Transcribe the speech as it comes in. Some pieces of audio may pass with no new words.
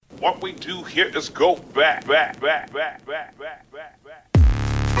What we do here is go back.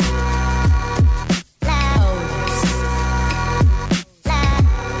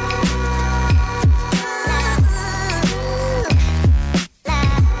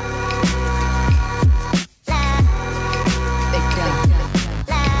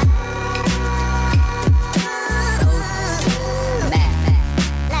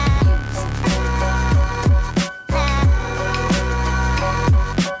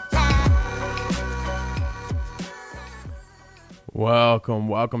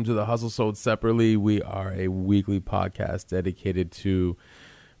 Welcome to the Hustle Sold Separately. We are a weekly podcast dedicated to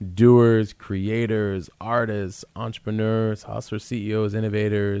doers, creators, artists, entrepreneurs, hustlers, CEOs,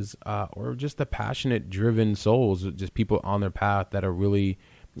 innovators, or just the passionate, driven souls, just people on their path that are really,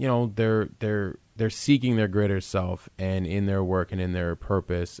 they're seeking their greater self, and in their work and in their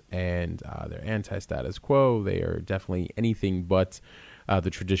purpose, and they're anti-status quo. They are definitely anything but the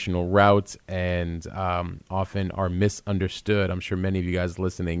traditional route, and often are misunderstood. I'm sure many of you guys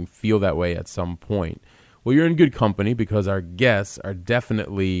listening feel that way at some point. Well, you're in good company, because our guests are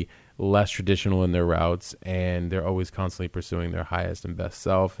definitely less traditional in their routes, and they're always constantly pursuing their highest and best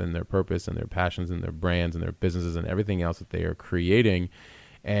self and their purpose and their passions and their brands and their businesses and everything else that they are creating.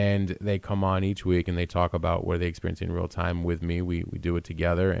 And they come on each week and they talk about what they experience in real time with me. We do it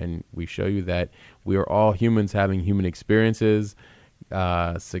together, and we show you that we are all humans having human experiences.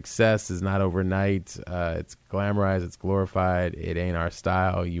 Success is not overnight. It's glamorized, it's glorified. It ain't our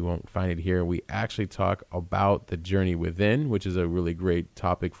style. You won't find it here. We actually talk about the journey within, which is a really great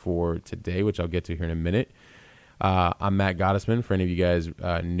topic for today, which I'll get to here in a minute. I'm Matt Gottesman. For any of you guys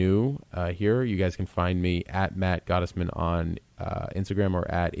new here, you guys can find me at Matt Gottesman on Instagram, or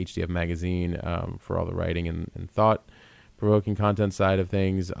at HDF Magazine for all the writing and thought-provoking content side of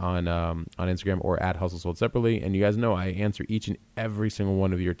things on Instagram, or at Hustle Sold Separately. And you guys know I answer each and every single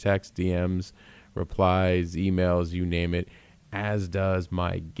one of your texts, DMs, replies, emails, you name it, as does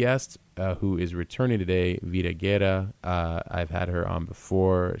my guest who is returning today, Vida Guerra. I've had her on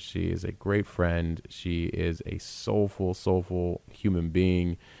before. She is a great friend. She is a soulful human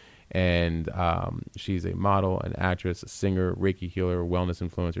being. And she's a model, an actress, a singer, Reiki healer, wellness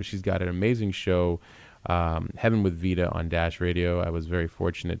influencer. She's got an amazing show, Heaven with Vida, on Dash Radio. I was very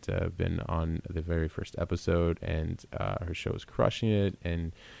fortunate to have been on the very first episode, and her show is crushing it,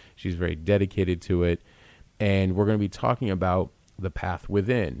 and she's very dedicated to it. And we're going to be talking about the path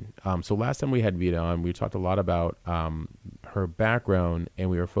within. So last time we had Vida on, we talked a lot about her background, and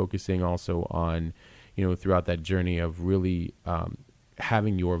we were focusing also on, throughout that journey of really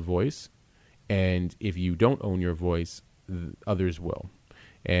having your voice. And if you don't own your voice, others will.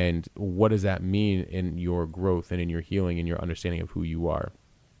 And what does that mean in your growth and in your healing and your understanding of who you are?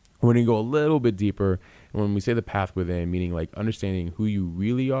 We're going to go a little bit deeper. And when we say the path within, meaning like understanding who you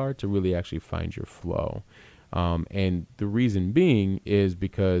really are to really actually find your flow. And the reason being is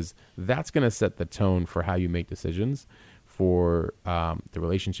because that's going to set the tone for how you make decisions, for the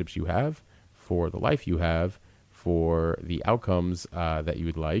relationships you have, for the life you have, for the outcomes that you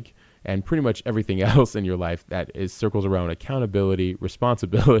would like, and pretty much everything else in your life that circles around accountability,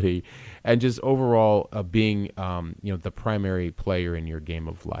 responsibility, and just overall being, the primary player in your game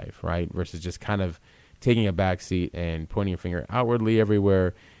of life, right? Versus just kind of taking a back seat and pointing your finger outwardly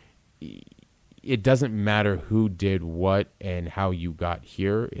everywhere. It doesn't matter who did what and how you got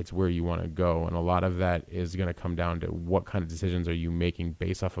here. It's where you want to go. And a lot of that is going to come down to what kind of decisions are you making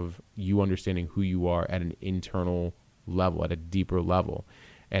based off of you understanding who you are at an internal level, at a deeper level.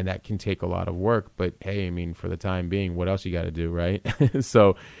 And that can take a lot of work, but hey, I mean, for the time being, what else you got to do, right?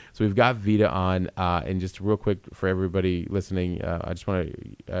 So we've got Vida on, and just real quick for everybody listening, I just want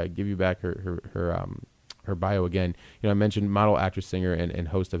to give you back her bio again. I mentioned model, actress, singer, and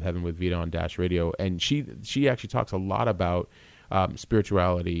host of Heaven with Vida on Dash Radio, and she actually talks a lot about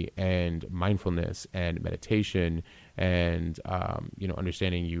spirituality and mindfulness and meditation, and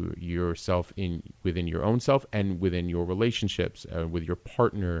understanding yourself within your own self and within your relationships with your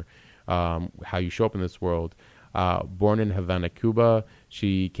partner, how you show up in this world. Born in Havana, Cuba,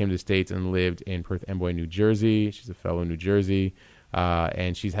 she came to the States and lived in Perth Amboy, New Jersey. She's a fellow New Jersey,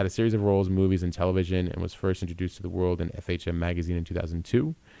 and she's had a series of roles, movies, and television, and was first introduced to the world in FHM magazine in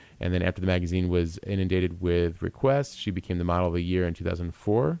 2002. And then after the magazine was inundated with requests, she became the model of the year in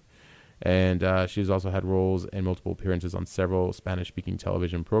 2004. And she's also had roles and multiple appearances on several Spanish-speaking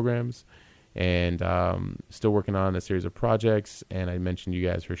television programs, and still working on a series of projects. And I mentioned you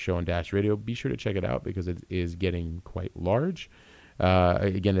guys her show on Dash Radio. Be sure to check it out because it is getting quite large.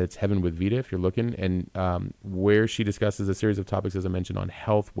 Again, it's Heaven with Vida if you're looking, and where she discusses a series of topics, as I mentioned, on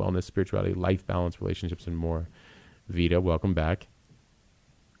health, wellness, spirituality, life balance, relationships, and more. Vida, welcome back.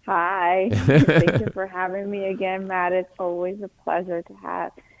 Hi, Hi. Thank you for having me again, Matt. It's always a pleasure to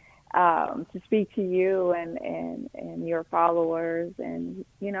have to speak to you and your followers, and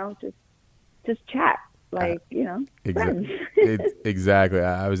just chat like friends. Exactly.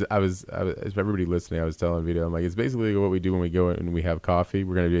 I was everybody listening, I was telling Vito, I'm like, it's basically what we do when we go and we have coffee.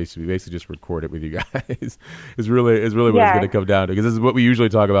 We're gonna basically just record it with you guys. It's really what it's gonna come down to, because this is what we usually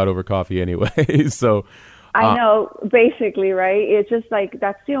talk about over coffee anyway. So I know, basically, right? It's just like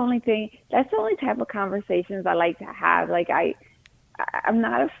that's the only type of conversations I like to have. Like I'm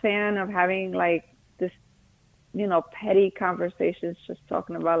not a fan of having like this, petty conversations, just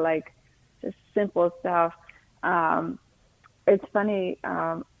talking about like just simple stuff. It's funny.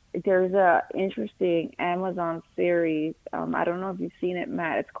 There's a interesting Amazon series. I don't know if you've seen it,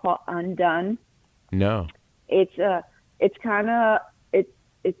 Matt. It's called Undone. No. It's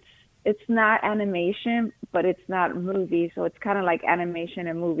not animation, but it's not movie. So it's kind of like animation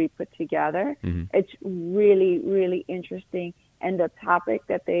and movie put together. Mm-hmm. It's really, really interesting. And the topic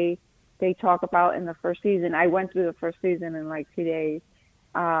that they talk about in the first season, I went through the first season in like 2 days.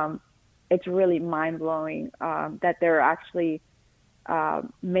 It's really mind blowing that they're actually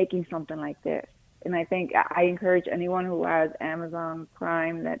making something like this. And I think I encourage anyone who has Amazon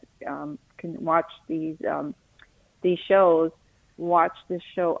Prime that can watch these shows. Watch this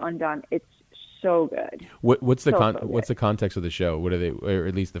show Undone. It's so good. What's the context of the show? What do they, or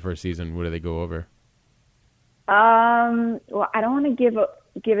at least the first season? What do they go over? Well, I don't want to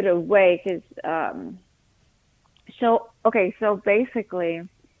give it away because so basically,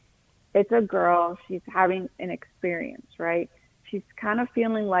 it's a girl. She's having an experience, right? She's kind of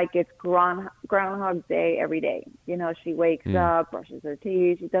feeling like it's Groundhog Day every day. She wakes up, brushes her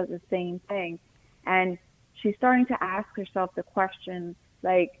teeth, she does the same thing, and she's starting to ask herself the question,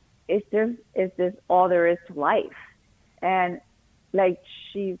 like, is this all there is to life? And like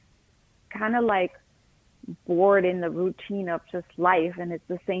she's kind of like bored in the routine of just life, and it's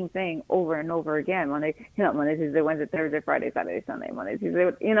the same thing over and over again. Monday, Tuesday, Wednesday, Thursday, Friday, Saturday, Sunday, Monday,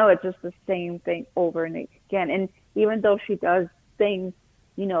 Tuesday. It's just the same thing over and again. And even though she does things,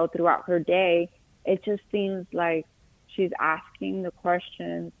 throughout her day, it just seems like she's asking the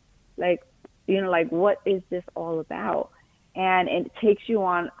questions, like, like, what is this all about? And it takes you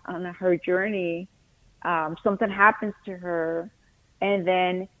on her journey. Something happens to her, and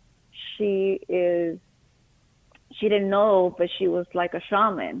then she didn't know, but she was like a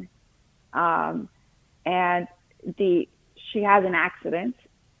shaman. And she has an accident,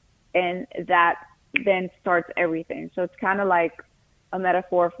 and that then starts everything. So it's kind of like a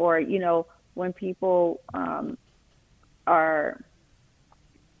metaphor for, when people are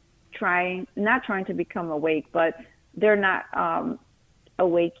not trying to become awake, but they're not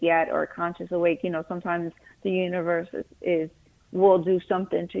awake yet or conscious awake. Sometimes the universe will do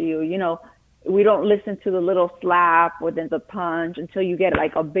something to you. We don't listen to the little slap or then the punch until you get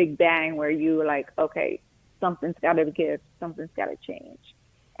like a big bang where you like, okay, something's got to give, something's got to change.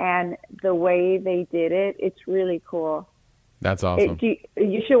 And the way they did it, it's really cool. That's awesome.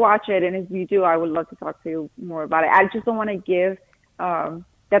 You should watch it, and if you do, I would love to talk to you more about it. I just don't want to give.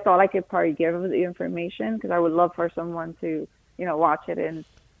 That's all I could probably give of the information, because I would love for someone to, watch it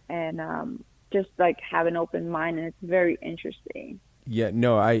and just like have an open mind, and it's very interesting. Yeah,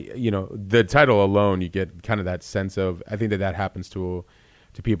 no, the title alone, you get kind of that sense of, I think that happens to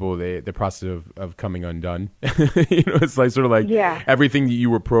people, the process of coming undone. It's like sort of like everything that you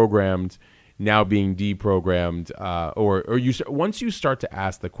were programmed now being deprogrammed, or once you start to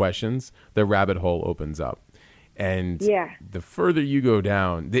ask the questions, the rabbit hole opens up. And the further you go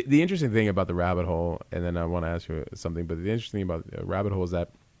down, the interesting thing about the rabbit hole, and then I want to ask you something, but the interesting thing about the rabbit hole is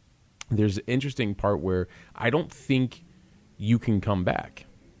that there's an interesting part where I don't think you can come back.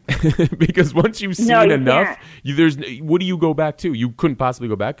 Because once you've seen enough, what do you go back to? You couldn't possibly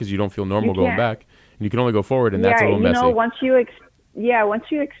go back because you don't feel normal going back. And you can only go forward, and that's a little messy. Once you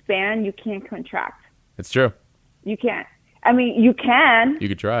expand, you can't contract. It's true. You can't. I mean, you can. You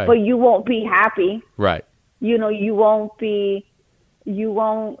could try. But you won't be happy. Right. You won't be,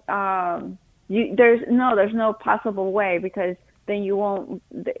 there's no possible way, because then you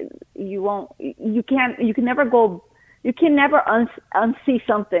can never unsee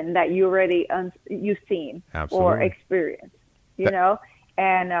something that you already you've seen or experienced,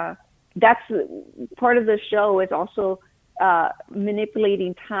 and that's part of the show is also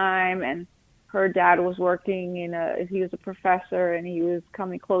manipulating time. And her dad was working he was a professor, and he was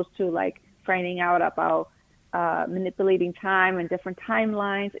coming close to like finding out about manipulating time and different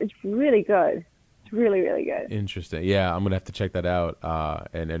timelines. It's really good. It's really, really good. Interesting. Yeah, I'm gonna have to check that out.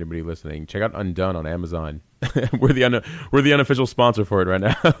 And anybody listening, check out Undone on Amazon. we're the unofficial sponsor for it right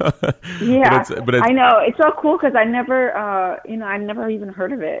now. Yeah, but it's, I know. It's so cool because I never, I never even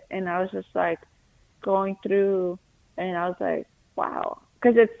heard of it, and I was just like going through, and I was like, wow,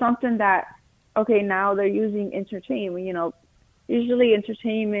 because it's something that, okay, now they're using entertainment. Usually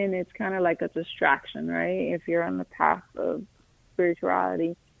entertainment is kind of like a distraction, right? If you're on the path of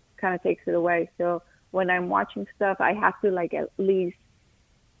spirituality, kind of takes it away. So when I'm watching stuff, I have to like at least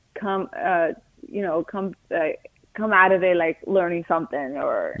come out of it like learning something,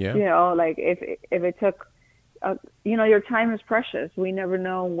 or like if it took, your time is precious. We never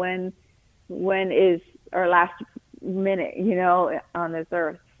know when is our last minute, on this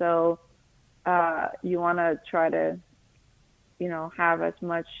earth. So you want to try to, have as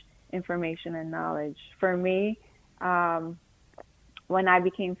much information and knowledge. For me, when I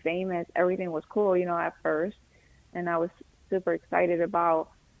became famous, everything was cool, at first, and I was super excited about,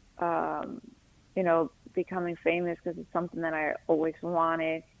 becoming famous because it's something that I always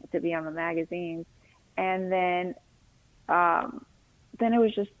wanted, to be on the magazines. And then it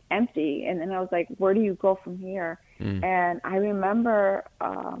was just empty. And then I was like, where do you go from here? And I remember,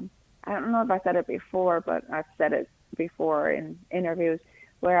 I don't know if I said it before, but I've said it before in interviews,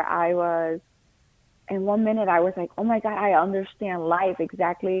 where I was, in 1 minute I was like, oh my God, I understand life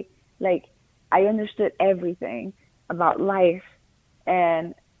exactly. Like, I understood everything about life.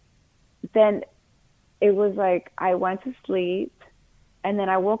 And then it was like I went to sleep, and then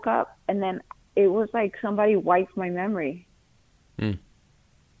I woke up, and then it was like somebody wiped my memory.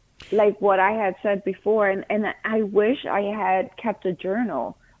 Like what I had said before. And I wish I had kept a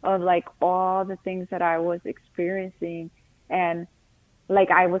journal of like all the things that I was experiencing. And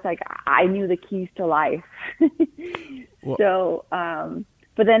like, I was like, I knew the keys to life. Well, so,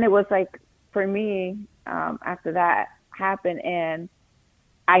 but then it was like, for me, after that happened, and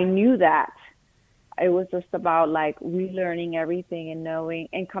I knew that it was just about like relearning everything and knowing,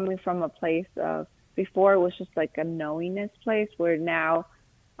 and coming from a place of, before it was just like a knowingness place, where now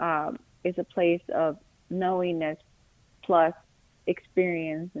is a place of knowingness plus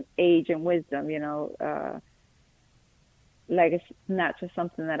experience and age and wisdom, like it's not just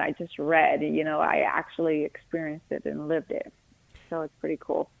something that I just read, I actually experienced it and lived it. So it's pretty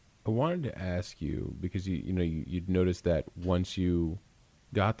cool. I wanted to ask you, because you'd noticed that once you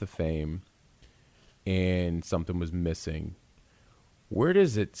got the fame and something was missing, where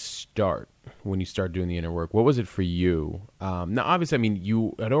does it start when you start doing the inner work? What was it for you? Now, obviously, I mean,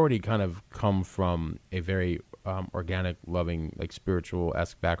 you had already kind of come from a very organic, loving, like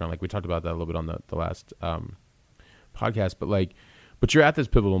spiritual-esque background. Like we talked about that a little bit on the last podcast, but you're at this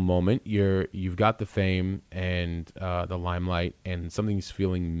pivotal moment. You've got the fame and the limelight, and something's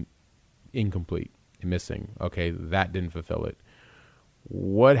feeling incomplete and missing. Okay, that didn't fulfill it.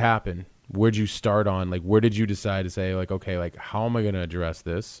 What happened? Where'd you start on? Like, where did you decide to say, like, okay, like, how am I going to address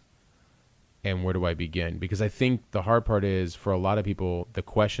this, and where do I begin? Because I think the hard part is, for a lot of people, the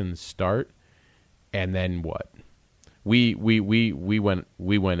questions start, and then what? We went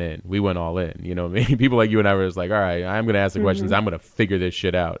all in, you know what I mean? People like you and I were just like, all right, I'm going to ask the questions. I'm going to figure this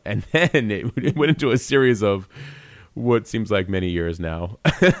shit out. And then it went into a series of what seems like many years now.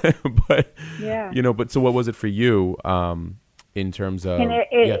 But, yeah. But so what was it for you in terms of... And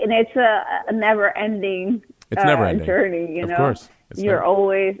it's a never-ending journey, Of course. You're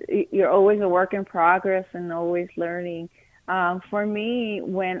always a work in progress and always learning. For me,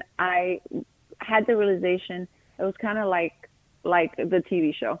 when I had the realization, it was kind of like the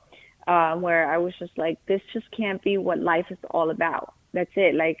TV show, where I was just like, this just can't be what life is all about. That's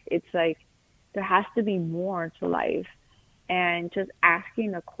it. Like, it's like, there has to be more to life. And just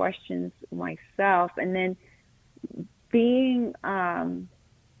asking the questions myself, and then being,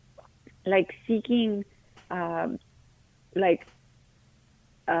 seeking, I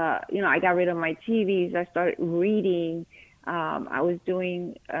got rid of my TVs. I started reading. I was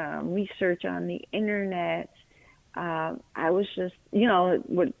doing research on the internet. I was just,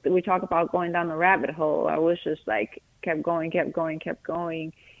 we talk about going down the rabbit hole. I was just like, kept going.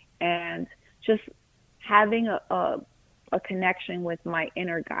 And just having a connection with my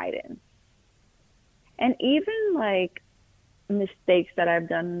inner guidance. And even like mistakes that I've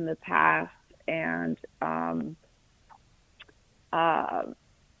done in the past. And I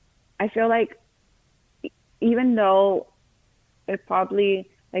feel like, even though it probably,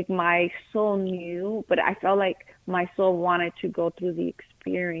 like, my soul knew, but I felt like my soul wanted to go through the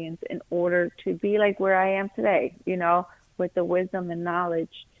experience in order to be like where I am today, with the wisdom and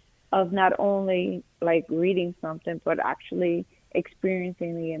knowledge of not only like reading something, but actually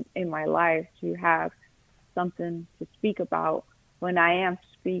experiencing me in my life to have something to speak about when I am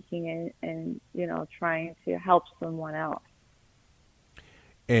speaking and trying to help someone else.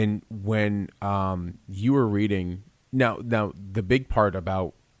 And when you were reading, now the big part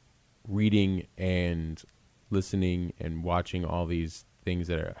about reading and listening and watching all these things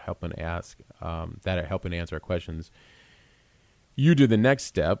that are helping answer our questions, you did the next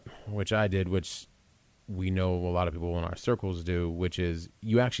step, which I did, which we know a lot of people in our circles do, which is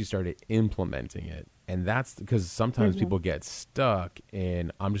you actually started implementing it. And that's because sometimes people get stuck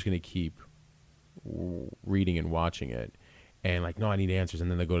in, I'm just going to keep reading and watching it. And like, no, I need answers.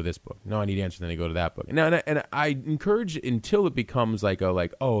 And then they go to this book. No, I need answers. And then they go to that book. And I encourage until it becomes like, oh,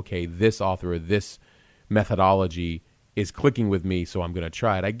 okay, this author or this methodology is clicking with me, so I'm going to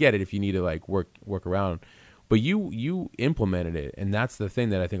try it. I get it if you need to like work around. But you implemented it. And that's the thing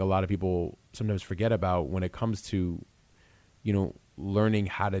that I think a lot of people sometimes forget about when it comes to, learning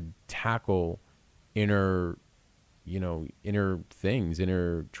how to tackle inner things,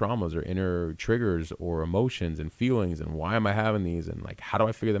 inner traumas or inner triggers or emotions and feelings, and why am I having these, and like, how do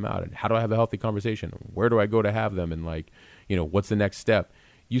I figure them out, and how do I have a healthy conversation? Where do I go to have them? And like, what's the next step?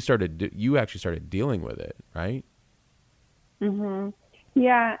 You actually started dealing with it, right? Mm-hmm.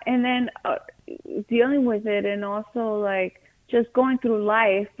 Yeah. And then dealing with it, and also like just going through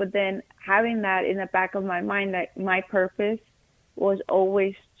life, but then having that in the back of my mind, that my purpose was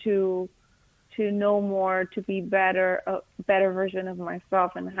always to know more, to be better, a better version of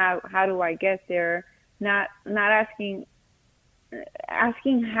myself. And how do I get there? Not asking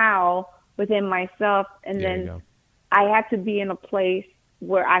how within myself. And then I had to be in a place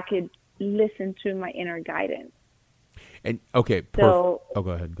where I could listen to my inner guidance. And okay, so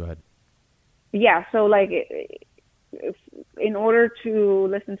go ahead. Yeah. So like, in order to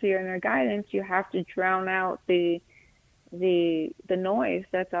listen to your inner guidance, you have to drown out the noise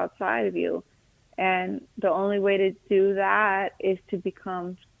that's outside of you. And the only way to do that is to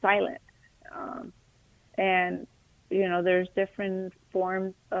become silent. And, there's different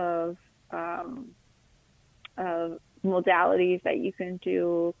forms of modalities that you can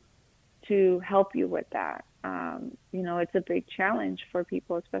do to help you with that. It's a big challenge for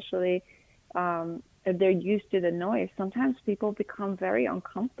people, especially if they're used to the noise. Sometimes people become very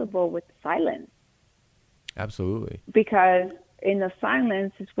uncomfortable with silence. Absolutely. Because in the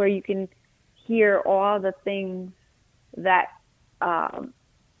silence is where you can hear all the things that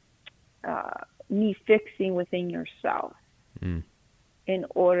need fixing within yourself in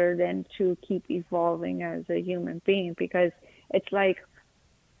order then to keep evolving as a human being. Because it's like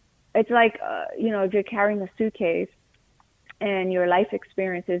if you're carrying a suitcase and your life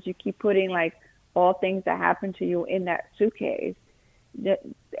experiences, you keep putting like all things that happen to you in that suitcase.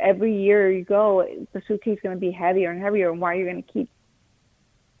 Every year you go, the suitcase is going to be heavier and heavier. And why are you going to keep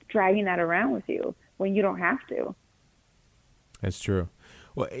dragging that around with you when you don't have to? That's true.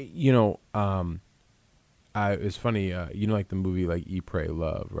 Well, it's funny, like the movie, like Eat, Pray,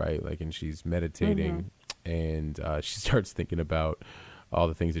 Love, right? Like, and she's meditating and she starts thinking about all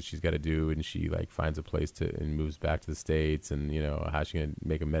the things that she's got to do, and she like finds a place and moves back to the States, and how she's gonna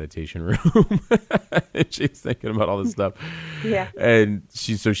make a meditation room. And she's thinking about all this stuff. Yeah. And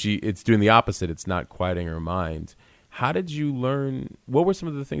it's doing the opposite. It's not quieting her mind. How did you learn? What were some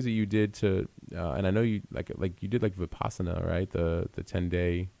of the things that you did to? And I know you like you did like Vipassana, right? The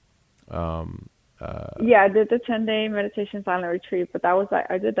 10-day. Yeah, I did the 10-day meditation silent retreat, but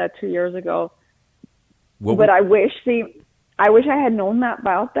I did that 2 years ago. I wish I had known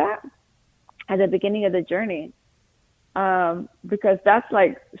about that at the beginning of the journey, because that's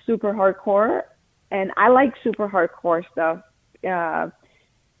like super hardcore, and I like super hardcore stuff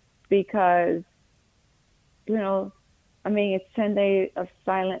because, it's 10 days of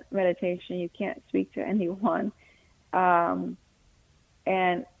silent meditation. You can't speak to anyone, and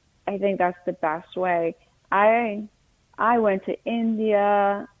I think that's the best way. I went to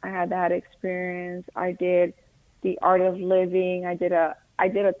India. I had that experience. I did the Art of Living. I did a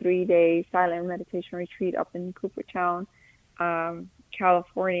 3-day silent meditation retreat up in Cooperstown,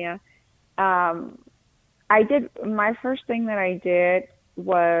 California. My first thing that I did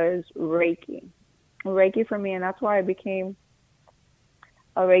was Reiki for me, and that's why I became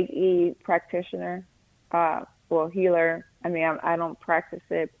a Reiki practitioner, healer. I don't practice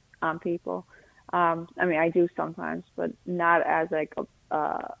it on people. I do sometimes, but not as like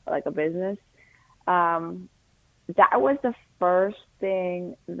a business. That was the first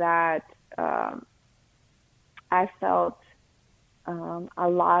thing that I felt a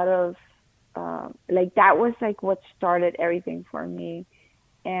lot of, that was like what started everything for me.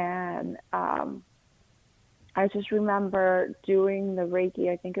 And I just remember doing the Reiki,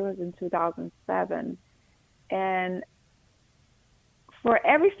 I think it was in 2007. And for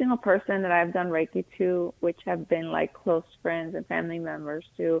every single person that I've done Reiki to, which have been like close friends and family members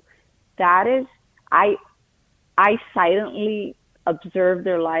too, that is, I silently observe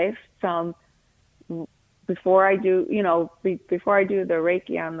their life from before I do, before I do the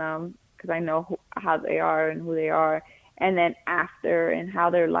Reiki on them, because I know how they are and who they are, and then after and how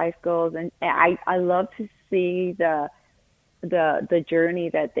their life goes. And I love to see the journey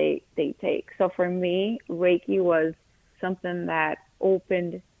that they take. So for me, Reiki was something that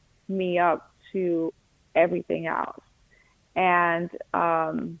opened me up to everything else. And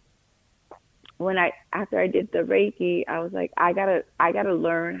after I did the Reiki, I was like, I gotta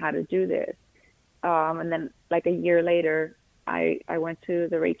learn how to do this. And then like a year later, I went to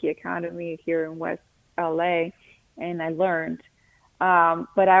the Reiki Academy here in West LA, and I learned.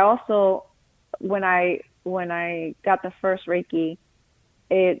 But I also, when I got the first Reiki,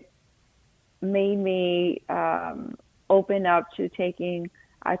 it made me open up to taking.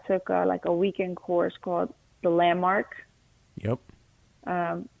 I took like a weekend course called the Landmark. Yep.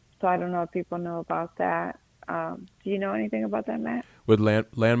 So I don't know if people know about that. Do you know anything about that, Matt? With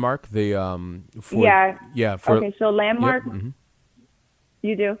Landmark, the yeah. Okay, so Landmark, yep. Mm-hmm.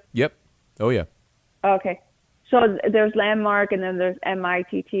 You do? Yep. Oh yeah. Okay, so there's Landmark, and then there's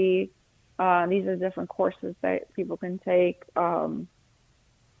MITT. These are different courses that people can take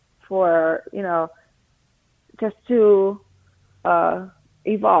for just to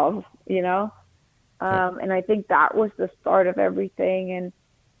evolve, and I think that was the start of everything.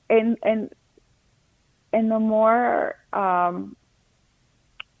 And the more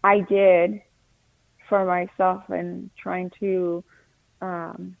I did for myself and trying to,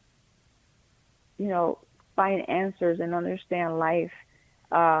 find answers and understand life,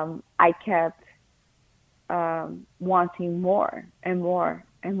 I kept wanting more and more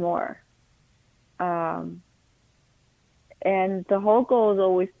and more. And the whole goal has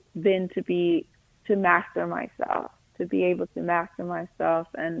always been to master myself, to be able to master myself,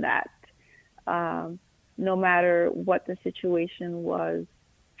 and that no matter what the situation was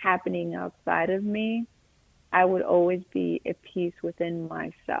happening outside of me, I would always be at peace within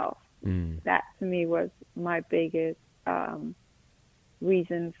myself. That to me was my biggest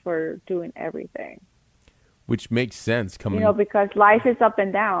reason for doing everything. Which makes sense because life is up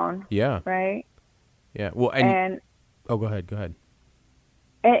and down. Yeah. Right? Yeah. Well, oh, go ahead.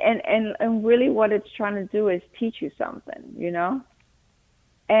 And really what it's trying to do is teach you something,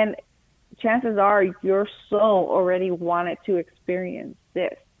 And chances are your soul already wanted to experience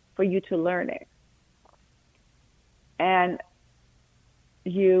this for you to learn it. And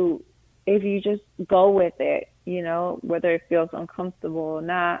if you just go with it, whether it feels uncomfortable or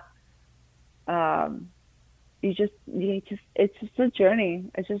not, it's just a journey.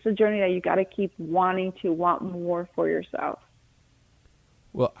 It's just a journey that you got to keep wanting to want more for yourself.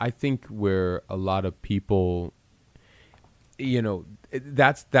 Well, I think where a lot of people,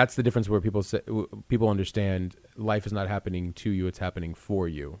 that's the difference where people understand life is not happening to you; it's happening for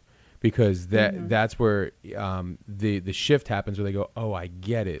you, because that's where the shift happens, where they go, oh, I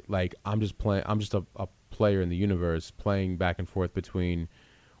get it. Like I'm just a player in the universe, playing back and forth between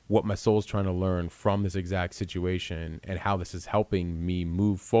what my soul's trying to learn from this exact situation and how this is helping me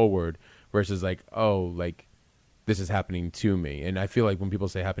move forward, versus like, oh, like this is happening to me. And I feel like when people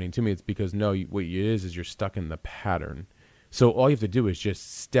say happening to me, it's because what it is you're stuck in the pattern. So all you have to do is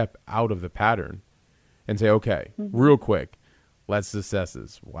just step out of the pattern and say, okay, real quick, let's assess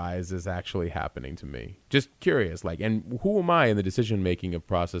this. Why is this actually happening to me? Just curious, and who am I in the decision-making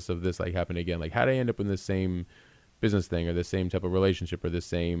process of this, happening again? How did I end up in the same business thing or the same type of relationship or the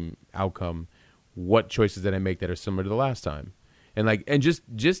same outcome? What choices did I make that are similar to the last time? And just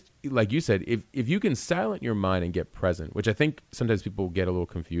like you said, if you can silent your mind and get present, which I think sometimes people get a little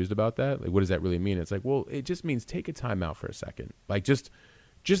confused about that. What does that really mean? It's well, it just means take a time out for a second.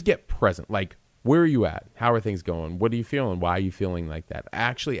 Just get present. Where are you at? How are things going? What are you feeling? Why are you feeling like that?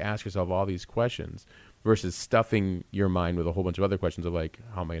 Actually ask yourself all these questions versus stuffing your mind with a whole bunch of other questions of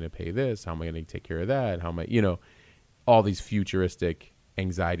how am I going to pay this? How am I going to take care of that? How am I, all these futuristic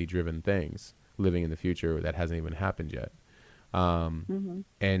anxiety-driven things, living in the future that hasn't even happened yet.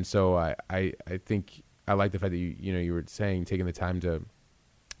 And so I think I like the fact that you were saying taking the time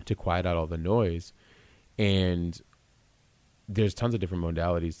to quiet out all the noise, and there's tons of different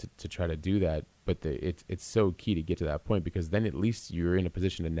modalities to try to do that, but it's so key to get to that point, because then at least you're in a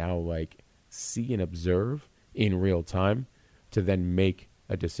position to now see and observe in real time to then make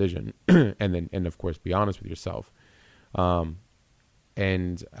a decision and of course be honest with yourself. And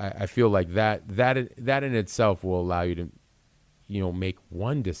And I feel like that in itself will allow you to, make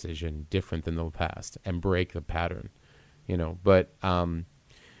one decision different than the past and break the pattern, But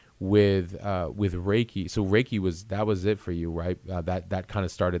with Reiki, so Reiki was it for you, right? That kind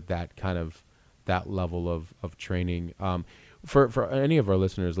of started that level of training. For any of our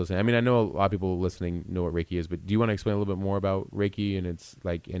listeners listening, I mean, I know a lot of people listening know what Reiki is, but do you want to explain a little bit more about Reiki and its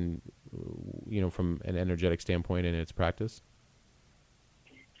from an energetic standpoint and its practice?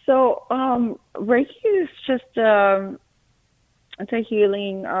 So Reiki is just it's a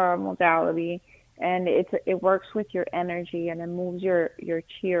healing modality, and it works with your energy, and it moves your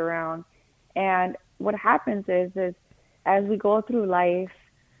chi around. And what happens is as we go through life,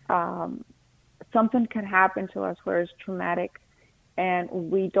 something can happen to us where it's traumatic, and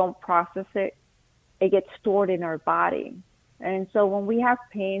we don't process it. It gets stored in our body. And so when we have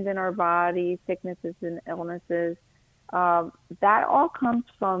pains in our body, sicknesses and illnesses, that all comes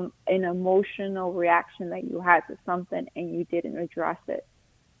from an emotional reaction that you had to something and you didn't address it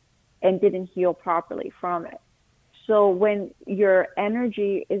and didn't heal properly from it. So when your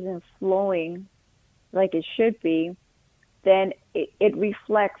energy isn't flowing like it should be, then it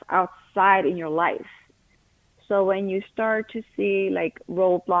reflects outside in your life. So when you start to see like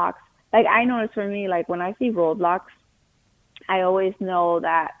roadblocks, like I notice for me, like when I see roadblocks, I always know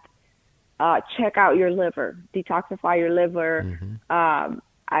that check out your liver, detoxify your liver. Mm-hmm.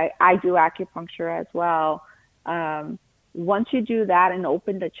 I do acupuncture as well. Once you do that and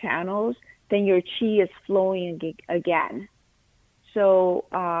open the channels, then your chi is flowing again. So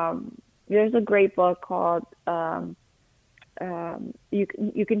there's a great book called You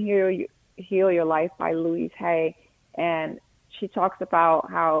Can Heal Your Life by Louise Hay, and she talks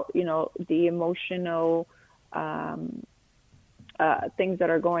about how the emotional things that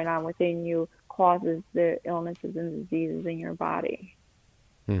are going on within you causes the illnesses and diseases in your body.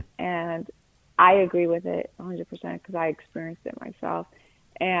 And I agree with it 100% because I experienced it myself.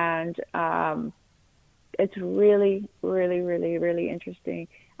 And it's really, really, really, really interesting.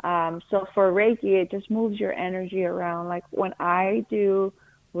 So for Reiki, it just moves your energy around. Like when I do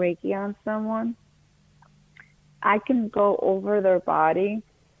Reiki on someone, I can go over their body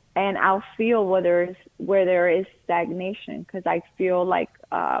and I'll feel where there is stagnation, because I feel like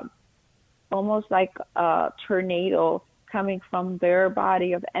almost like a tornado coming from their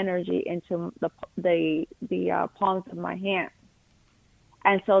body of energy into the palms of my hand.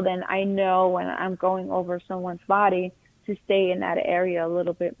 And so then I know when I'm going over someone's body to stay in that area a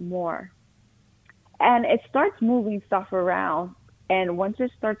little bit more. And it starts moving stuff around. And once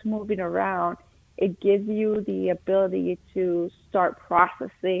it starts moving around, it gives you the ability to start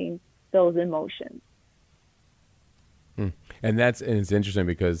processing those emotions. And it's interesting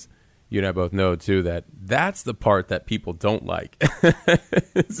because you and I both know too that that's the part that people don't like.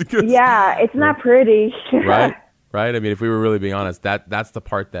 It's not pretty. Right? I mean, if we were really being honest, that's the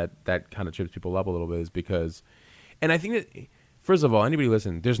part that kind of trips people up a little bit, is because, and I think that, first of all, anybody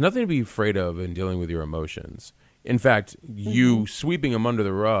listening, there's nothing to be afraid of in dealing with your emotions. In fact, you sweeping them under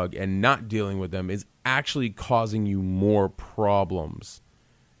the rug and not dealing with them is actually causing you more problems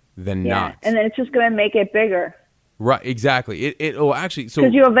than not. And then it's just going to make it bigger. Right, exactly. It will actually, so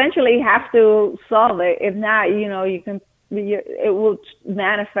because you eventually have to solve it. If not, it will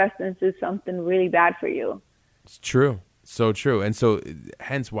manifest into something really bad for you. It's true, so true, and so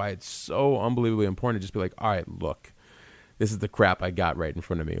hence why it's so unbelievably important to just be like, all right, look, this is the crap I got right in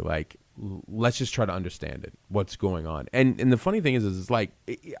front of me. Like, let's just try to understand it, what's going on. And the funny thing is like,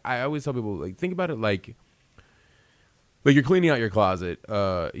 I always tell people, like, think about it like you're cleaning out your closet.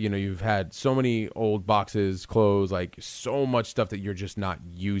 You've had so many old boxes, clothes, like so much stuff that you're just not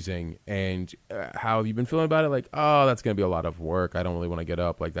using. And how have you been feeling about it? Like, oh, that's going to be a lot of work. I don't really want to get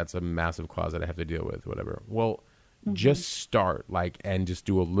up. Like, that's a massive closet I have to deal with, whatever. Well, just start, and just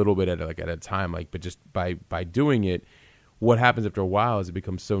do a little bit at a time. Like, but just by doing it, what happens after a while is it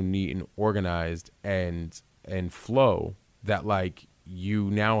becomes so neat and organized and flow that, like, you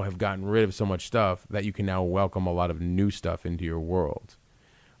now have gotten rid of so much stuff that you can now welcome a lot of new stuff into your world.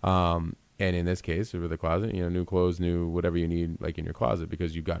 And in this case, with the closet, new clothes, new whatever you need, like, in your closet,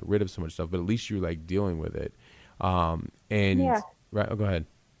 because you got rid of so much stuff, but at least you're, like, dealing with it. Right. Oh, go ahead.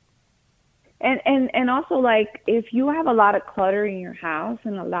 And also, like, if you have a lot of clutter in your house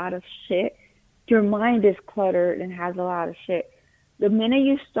and a lot of shit, your mind is cluttered and has a lot of shit. The minute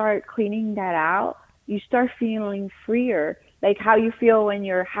you start cleaning that out, you start feeling freer. Like how you feel when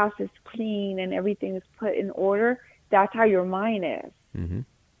your house is clean and everything is put in order, that's how your mind is. Mm-hmm.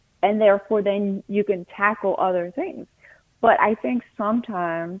 And therefore, then you can tackle other things. But I think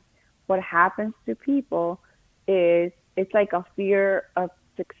sometimes what happens to people is it's like a fear of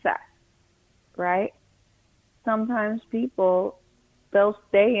success, right? Sometimes people, they'll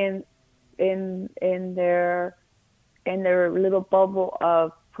stay in their little bubble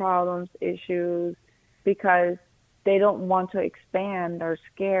of problems, issues, because they don't want to expand. They're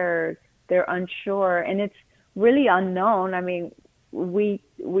scared. They're unsure, and it's really unknown. I mean, we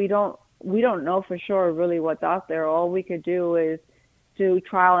don't know for sure really what's out there. All we could do is do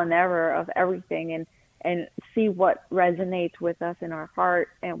trial and error of everything, and see what resonates with us in our heart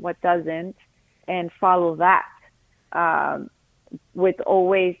and what doesn't, and follow that, with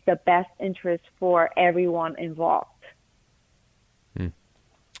always the best interest for everyone involved.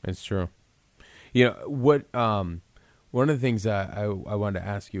 It's true. You know what? One of the things that I wanted to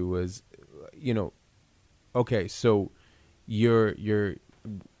ask you was, okay, so you're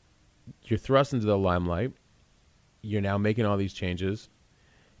thrust into the limelight. You're now making all these changes,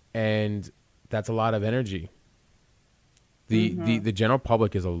 and that's a lot of energy. The general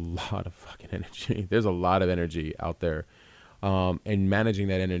public is a lot of fucking energy. There's a lot of energy out there, and managing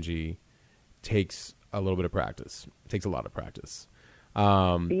that energy takes a little bit of practice. It takes a lot of practice.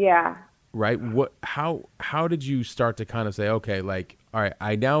 Yeah. Right. How did you start to kind of say, okay, like, all right,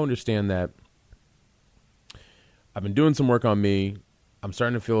 I now understand that I've been doing some work on me. I'm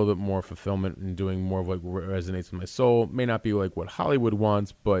starting to feel a little bit more fulfillment and doing more of what resonates with my soul. May not be like what Hollywood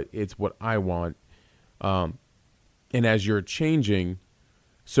wants, but it's what I want. And as you're changing,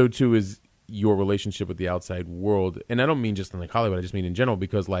 so too is your relationship with the outside world. And I don't mean just in like Hollywood. I just mean in general,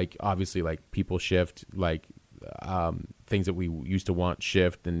 because like, obviously, like people shift, like, things that we used to want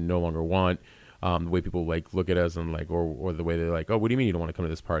shift and no longer want. The way people like look at us and like, or the way they're like, oh, what do you mean you don't want to come to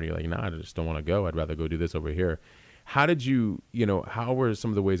this party? You're like, nah, I just don't want to go. I'd rather go do this over here. How did you, how were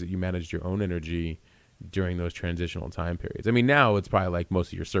some of the ways that you managed your own energy during those transitional time periods? I mean, now it's probably like most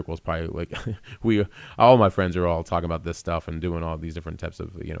of your circles probably like all my friends are all talking about this stuff and doing all these different types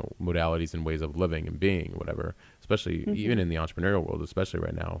of, modalities and ways of living and being, whatever, especially even in the entrepreneurial world, especially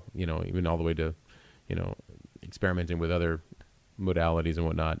right now, even all the way to, experimenting with other modalities and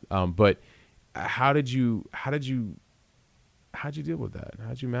whatnot. But how did you deal with that?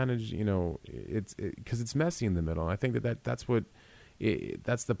 How'd you manage, it's because it's messy in the middle. I think that's the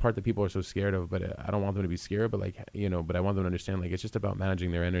part that people are so scared of, but I don't want them to be scared, but like, but I want them to understand, like, it's just about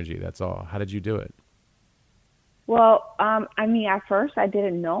managing their energy. That's all. How did you do it? Well, I mean, at first I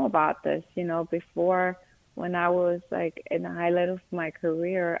didn't know about this, before, when I was like in the highlight of my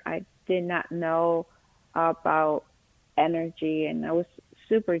career, I did not know about energy, and I was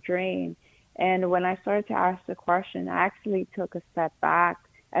super drained. And when I started to ask the question, I actually took a step back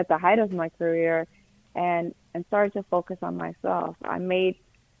at the height of my career and started to focus on myself. I made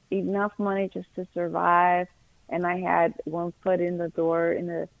enough money just to survive, and I had one foot in the door in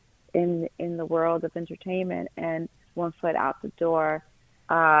the world of entertainment and one foot out the door.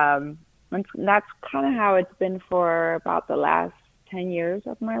 And that's kind of how it's been for about the last 10 years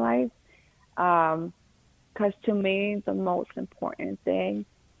of my life. Because to me, the most important thing,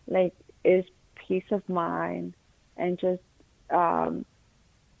 like, is peace of mind and just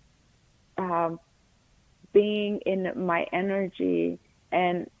being in my energy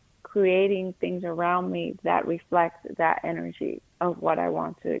and creating things around me that reflect that energy of what I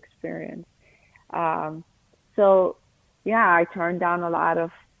want to experience. So, yeah, I turned down a lot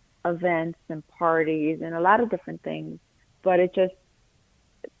of events and parties and a lot of different things, but it just,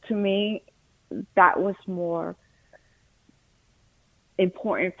 to me, that was more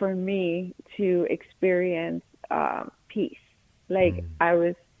important for me to experience peace. Like, I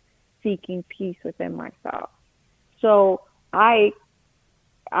was seeking peace within myself. So I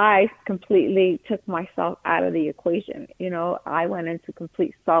completely took myself out of the equation. I went into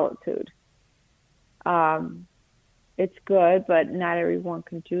complete solitude. It's good, but not everyone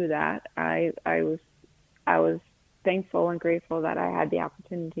can do that. I was thankful and grateful that I had the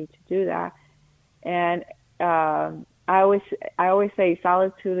opportunity to do that. And I always say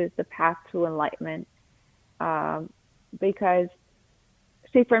solitude is the path to enlightenment, because,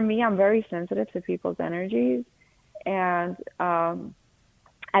 see, for me, I'm very sensitive to people's energies, and I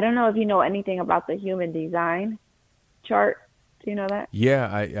don't know if you know anything about the human design chart. Do you know that? Yeah,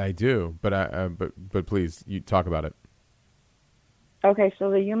 I do, but please, you talk about it. Okay, so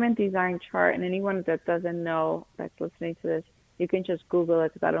the human design chart, and anyone that doesn't know that's listening to this, you can just Google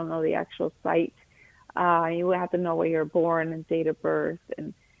it, because I don't know the actual site. You would have to know where you're born and date of birth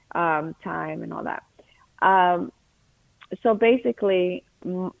and time and all that. So basically,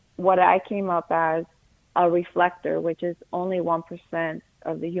 what I came up as a reflector, which is only 1%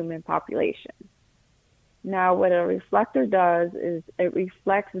 of the human population. Now, what a reflector does is it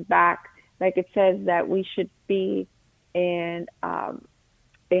reflects back, like it says that we should be and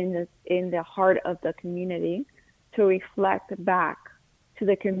in the heart of the community to reflect back to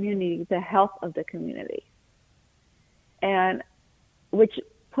the community the health of the community, and which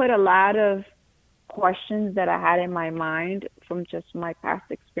put a lot of questions that I had in my mind from just my past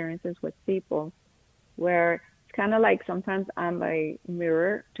experiences with people, where it's kind of like sometimes I'm a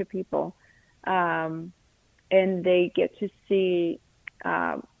mirror to people, and they get to see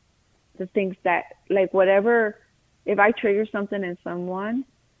the things that, like, whatever, if I trigger something in someone,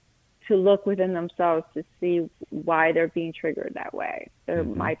 to look within themselves to see why they're being triggered that way. There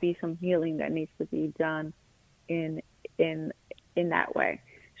might be some healing that needs to be done in that way.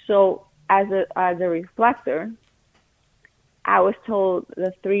 So as a reflector, I was told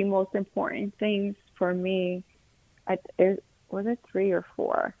the 3 most important things for me, was it 3 or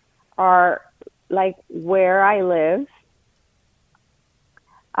 4, are like where I live,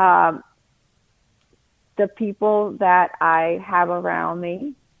 the people that I have around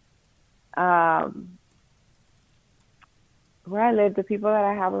me, where I live, the people that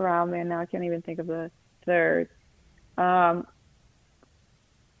I have around me, and now I can't even think of the third.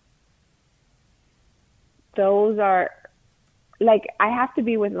 Those are, like, I have to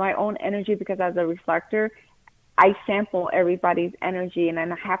be with my own energy, because as a reflector, I sample everybody's energy, and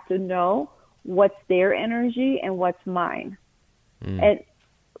then I have to know what's their energy and what's mine. And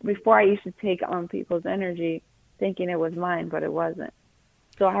before, I used to take on people's energy thinking it was mine, but it wasn't.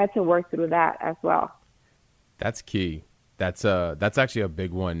 So I had to work through that as well. That's key. That's actually a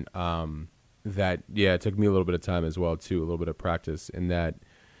big one. That, yeah, it took me a little bit of time as well too, a little bit of practice in that.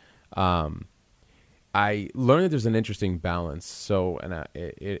 I learned that there's an interesting balance. So, and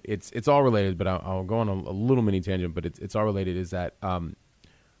it's all related, but I'll go on a little mini tangent, but it's all related. Is that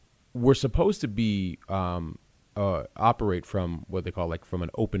we're supposed to be operate from what they call, like, from an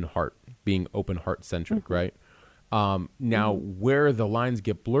open heart, being open heart centric, right? Now, where the lines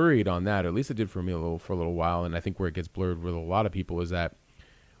get blurred on that, or at least it did for me for a little while, and I think where it gets blurred with a lot of people is that,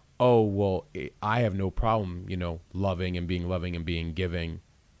 oh, well, I have no problem, loving and being giving,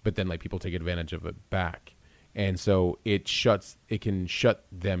 but then, like, people take advantage of it back. And so it can shut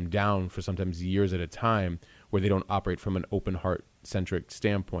them down for sometimes years at a time, where they don't operate from an open heart centric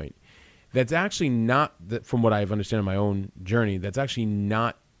standpoint. That's actually not, from what I've understood in my own journey, that's actually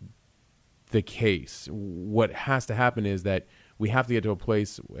not the case. What has to happen is that we have to get to a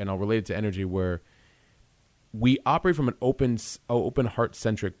place, and I'll relate it to energy, where we operate from an open heart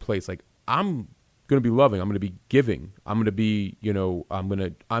centric place. Like, I'm going to be loving, I'm going to be giving, I'm going to be,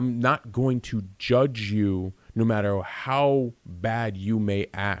 I'm not going to judge you no matter how bad you may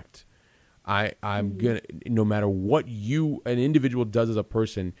act. I'm going to, no matter what an individual does as a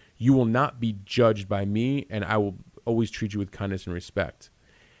person, you will not be judged by me, and I will always treat you with kindness and respect.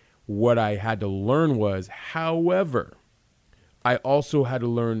 What I had to learn was, however, I also had to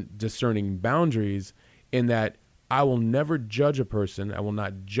learn discerning boundaries, in that I will never judge a person. I will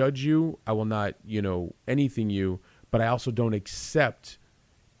not judge you. I will not, anything you, but I also don't accept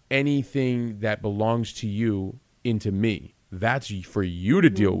anything that belongs to you into me. That's for you to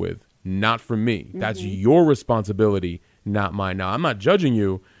deal with, not for me. That's your responsibility, not mine. Now, I'm not judging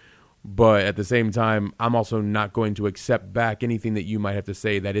you, but at the same time, I'm also not going to accept back anything that you might have to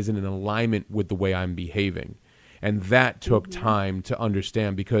say that isn't in alignment with the way I'm behaving. And that took time to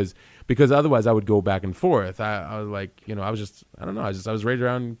understand, because otherwise I would go back and forth. I was like, I was raised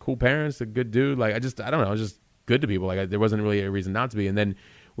around cool parents, a good dude. Like, I was just good to people. Like, there wasn't really a reason not to be. And then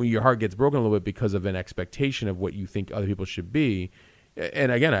when your heart gets broken a little bit because of an expectation of what you think other people should be.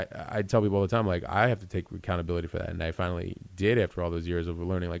 And again, I tell people all the time, like, I have to take accountability for that. And I finally did, after all those years of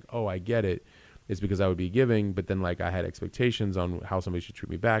learning, like, oh, I get it. It's because I would be giving, but then, like, I had expectations on how somebody should treat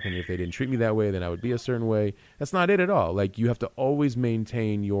me back. And if they didn't treat me that way, then I would be a certain way. That's not it at all. Like, you have to always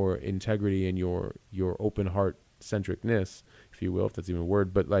maintain your integrity and your open heart centricness, if you will, if that's even a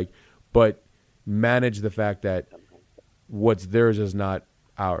word, but manage the fact that what's theirs is not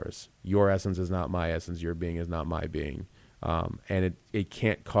ours. Your essence is not my essence. Your being is not my being. And it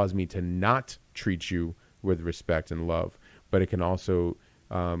can't cause me to not treat you with respect and love, but it can also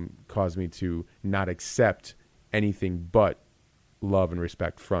cause me to not accept anything but love and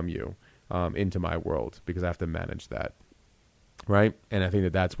respect from you into my world, because I have to manage that, right? And I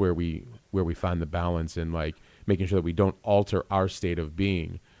think that's where we find the balance in, like, making sure that we don't alter our state of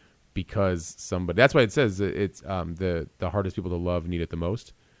being because somebody. That's why it says it's the hardest people to love need it the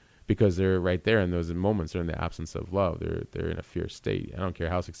most, because they're right there in those moments. They're in the absence of love. They're in a fierce state. I don't care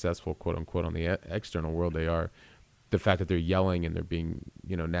how successful, quote unquote, on the external world they are. The fact that they're yelling and they're being,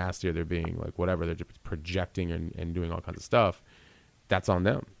 nasty, or they're being, like, whatever, they're just projecting and doing all kinds of stuff, that's on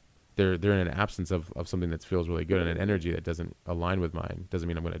them. they're in an absence of something that feels really good and an energy that doesn't align with mine. Doesn't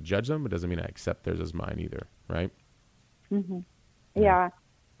mean I'm going to judge them. It doesn't mean I accept theirs as mine either. Right. Mm-hmm. Yeah.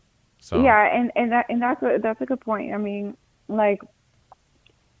 So. Yeah. And that's a good point. I mean, like,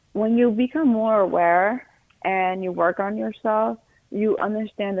 when you become more aware and you work on yourself, you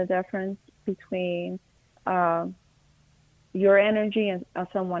understand the difference between your energy and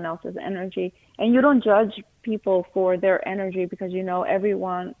someone else's energy, and you don't judge people for their energy, because you know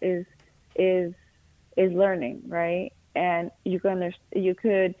everyone is learning, right? And you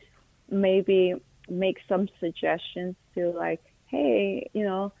could maybe make some suggestions to, like, hey, you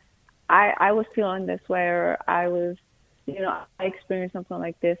know, I was feeling this way, or I was, you know, I experienced something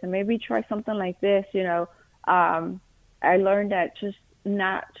like this, and maybe try something like this. You know, I learned that just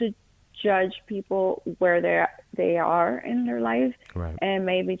not to judge people where they are in their life, right. And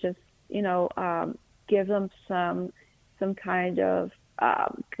maybe just, you know, give them some kind of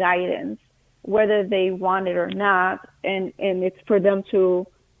guidance, whether they want it or not, and it's for them to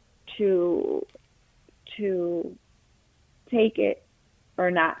take it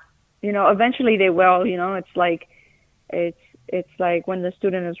or not. You know, eventually they will. You know, it's like when the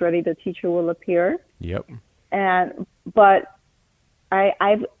student is ready, the teacher will appear. Yep. But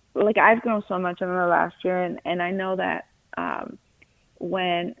I've grown so much in the last year, and I know that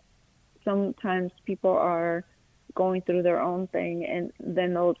when sometimes people are going through their own thing, and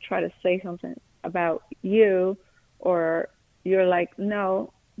then they'll try to say something about you, or you're like,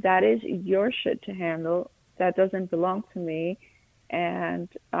 no, that is your shit to handle. That doesn't belong to me, and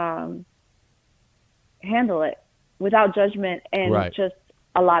handle it without judgment, and right. just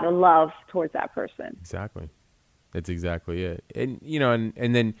a lot of love towards that person. Exactly. That's exactly it. And, you know,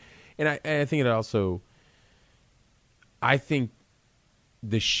 and I think it also, I think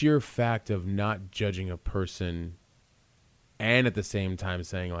the sheer fact of not judging a person and at the same time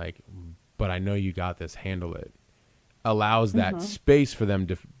saying, like, but I know you got this, handle it, allows that space for them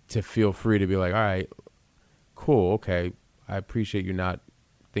to feel free to be like, all right, cool. Okay. I appreciate you not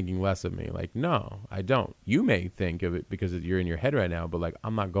thinking less of me. Like, no, I don't. You may think of it because you're in your head right now, but, like,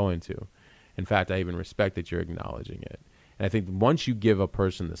 I'm not going to. In fact, I even respect that you're acknowledging it. And I think once you give a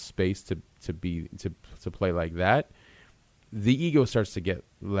person the space to play like that, the ego starts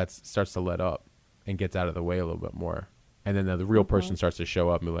to let up and gets out of the way a little bit more. And then the real person starts to show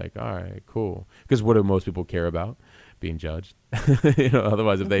up and be like, all right, cool. Because what do most people care about? Being judged. You know,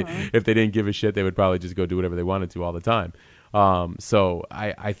 otherwise if they didn't give a shit, they would probably just go do whatever they wanted to all the time. So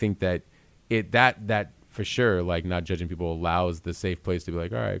I think that that for sure, like, not judging people allows the safe place to be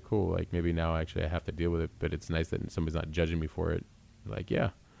like, all right, cool. Like, maybe now actually I have to deal with it, but it's nice that somebody's not judging me for it. Like,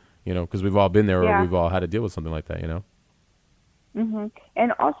 yeah, you know, because we've all been there, or we've all had to deal with something like that, you know? Mm-hmm.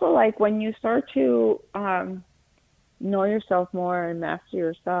 And also, like, when you start to know yourself more and master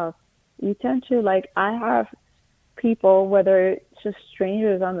yourself, you tend to, like, I have people, whether it's just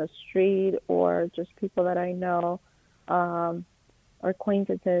strangers on the street or just people that I know, or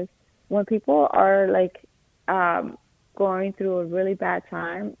acquaintances, when people are, like, going through a really bad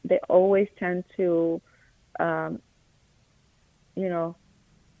time, they always tend to, you know,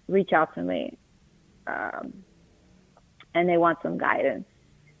 reach out to me, and they want some guidance.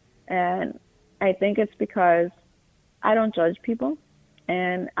 And I think it's because I don't judge people,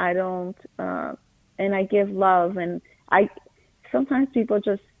 and I don't, and I give love, and sometimes people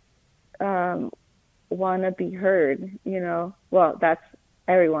just want to be heard, you know. Well,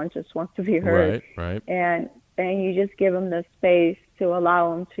 everyone just wants to be heard. Right. And you just give them the space to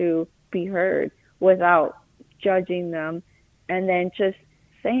allow them to be heard without judging them, and then just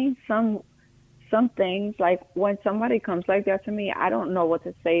saying some things. Like, when somebody comes like that to me, I don't know what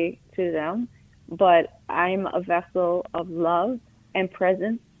to say to them, but I'm a vessel of love and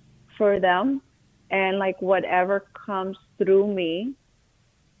presence for them, and, like, whatever comes through me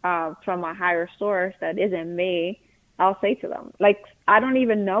from a higher source that isn't me, I'll say to them. Like, I don't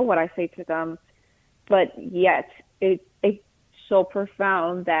even know what I say to them, but yet it's so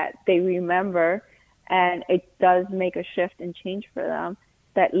profound that they remember, and it does make a shift and change for them,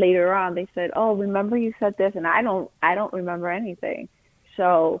 that later on they said, oh, remember you said this, and I don't remember anything.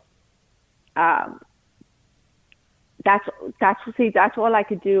 So that's all I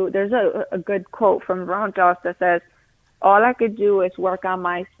could do. There's a good quote from Ron Joss that says, all I could do is work on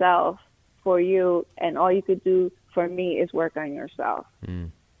myself for you, and all you could do for me is work on yourself.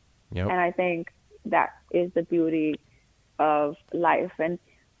 Yep. And I think that is the beauty of life. And,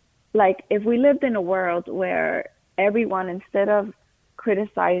 like, if we lived in a world where everyone, instead of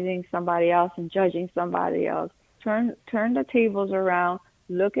criticizing somebody else and judging somebody else, turn the tables around,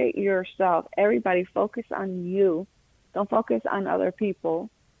 look at yourself. Everybody focus on you. Don't focus on other people.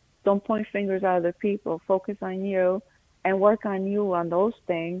 Don't point fingers at other people. Focus on you and work on you on those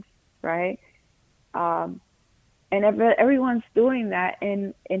things, right? And if everyone's doing that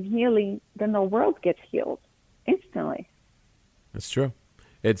and healing, then the world gets healed instantly. That's true.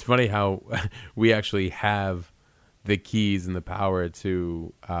 It's funny how we actually have the keys and the power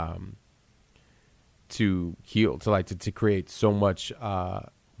to heal, to create so much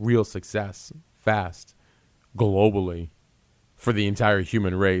real success fast globally for the entire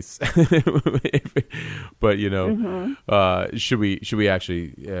human race. But should we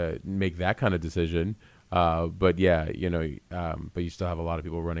actually make that kind of decision? But yeah, but you still have a lot of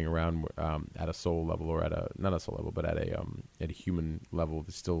people running around at a soul level, or not a soul level, but at a human level,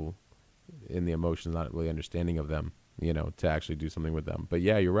 still in the emotions, not really understanding of them, to actually do something with them. But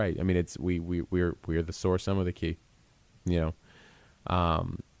yeah, you're right. I mean, it's we're the source, some of the key,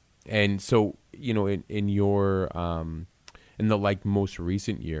 and so in your in the most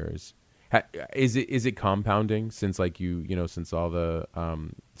recent years, is it compounding since since all the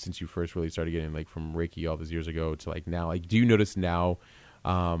since you first really started getting from Reiki all those years ago to now? Do you notice now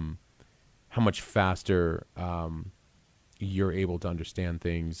how much faster you're able to understand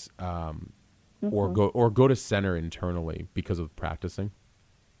things or go to center internally because of practicing?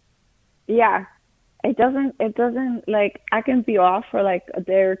 Yeah. It doesn't I can be off for a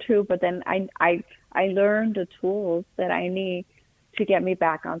day or two, but then I learn the tools that I need to get me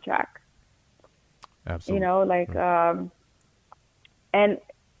back on track. Absolutely. And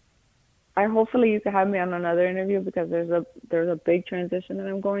hopefully you can have me on another interview, because there's a big transition that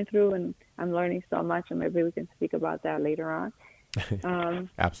I'm going through, and I'm learning so much, and maybe we can speak about that later on.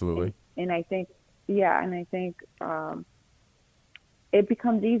 Absolutely. And I think it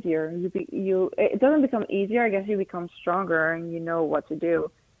becomes easier. It doesn't become easier. I guess you become stronger, and you know what to do,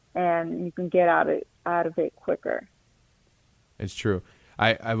 and you can get out of it quicker. It's true.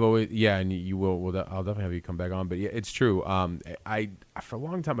 I've always, and you will. I'll definitely have you come back on. But yeah, it's true. I for a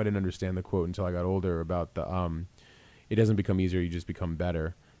long time I didn't understand the quote until I got older about the it doesn't become easier, you just become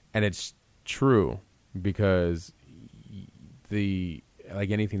better, and it's true, because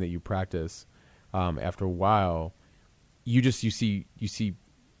like anything that you practice, after a while, you see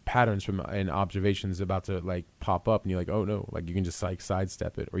patterns and observations about to pop up, and you're like, oh no, you can just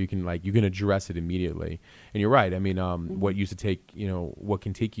sidestep it, or you can address it immediately. And you're right. I mean, what used to take, what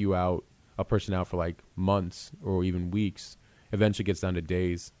can take a person out for months or even weeks, eventually gets down to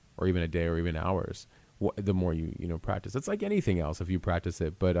days, or even a day, or even hours. The more you practice, it's like anything else if you practice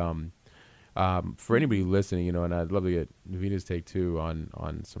it. But for anybody listening, and I'd love to get Naveena's take too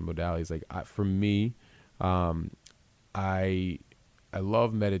on some modalities. For me, I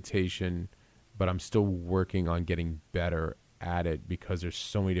love meditation, but I'm still working on getting better at it, because there's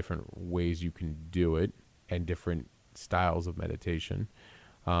so many different ways you can do it and different styles of meditation.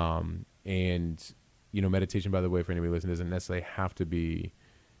 And meditation, by the way, for anybody listening, doesn't necessarily have to be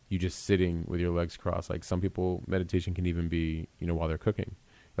you just sitting with your legs crossed. Some people, meditation can even be, while they're cooking,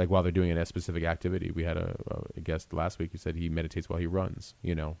 while they're doing a specific activity. We had a guest last week who said he meditates while he runs,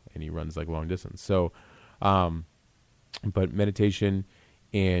 and he runs long distance. So, but meditation,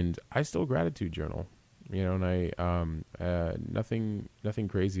 and I still gratitude journal, and I nothing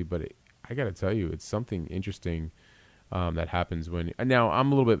crazy, but I got to tell you, it's something interesting that happens when. Now I'm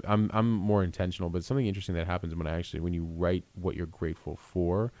more intentional, but something interesting that happens when you write what you're grateful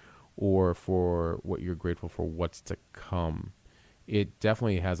for, or for what you're grateful for what's to come. It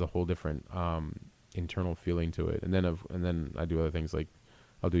definitely has a whole different internal feeling to it, and then I do other things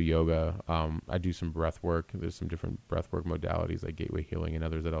I'll do yoga. I do some breath work. There's some different breath work modalities like gateway healing and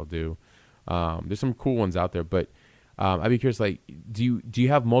others that I'll do. There's some cool ones out there, but I'd be curious, do you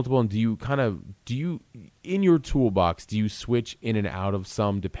have multiple, and do you in your toolbox, do you switch in and out of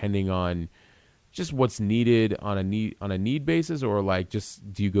some depending on just what's needed on a need basis, or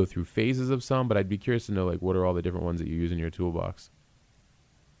just do you go through phases of some? But I'd be curious to know what are all the different ones that you use in your toolbox?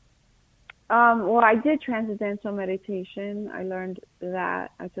 Well, I did transcendental meditation. I learned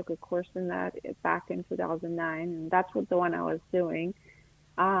that. I took a course in that back in 2009, and that's the one I was doing.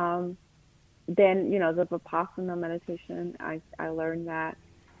 Then, the Vipassana meditation, I learned that.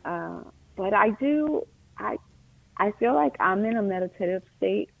 But I feel like I'm in a meditative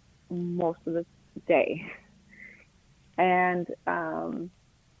state most of the day. And, I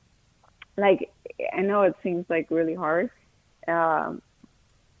know it seems really hard,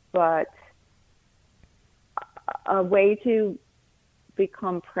 but a way to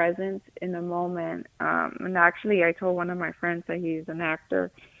become present in the moment. And actually, I told one of my friends that he's an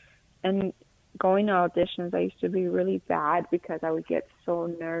actor, and going to auditions, I used to be really bad because I would get so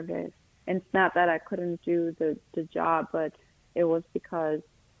nervous. And it's not that I couldn't do the job, but it was because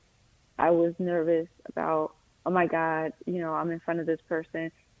I was nervous about, oh my God, I'm in front of this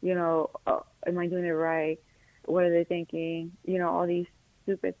person, am I doing it right? What are they thinking? All these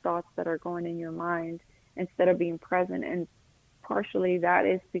stupid thoughts that are going in your mind instead of being present. And partially that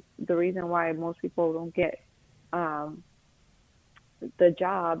is the reason why most people don't get the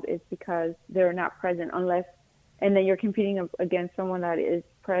job, is because they're not present, and then you're competing against someone that is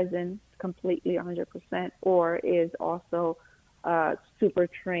present completely 100% or is also super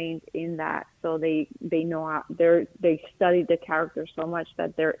trained in that. So they know how they study the character so much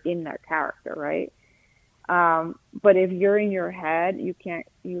that they're in that character, right? But if you're in your head, you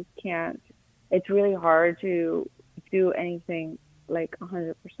can't, it's really hard to do anything like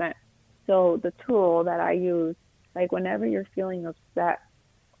 100%. So the tool that I use, like whenever you're feeling upset,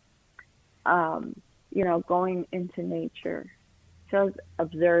 going into nature, just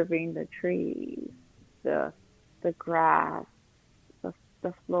observing the trees, the grass,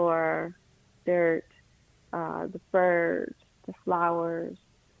 the floor, dirt, the birds, the flowers.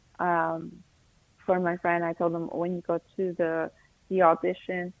 For my friend, I told him, when you go to the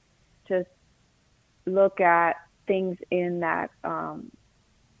audition, just look at things in that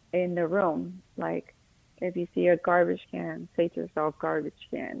in the room. Like if you see a garbage can, say to yourself, garbage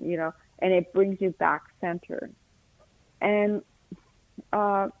can, and it brings you back center. And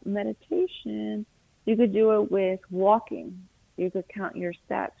meditation, you could do it with walking. You could count your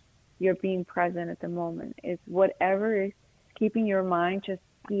steps. You're being present at the moment. It's whatever is keeping your mind just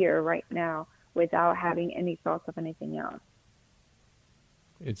here right now without having any thoughts of anything else.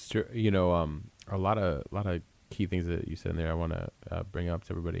 It's true. A lot of key things that you said in there I want to bring up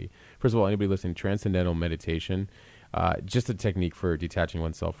to everybody. First of all, anybody listening, transcendental meditation, just a technique for detaching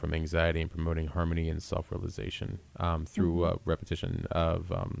oneself from anxiety and promoting harmony and self-realization through repetition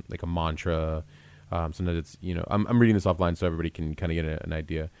of like a mantra. Sometimes it's, I'm reading this offline so everybody can kind of get an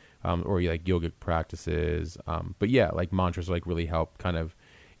idea, or like yogic practices. But yeah, like mantras like really help kind of,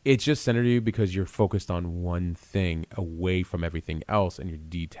 it's just centered you because you're focused on one thing away from everything else and you're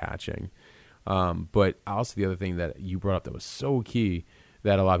detaching. But also the other thing that you brought up that was so key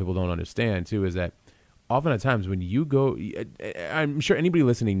that a lot of people don't understand too is that often at times when you go, I'm sure anybody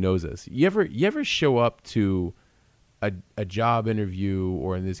listening knows this. You ever show up to a job interview,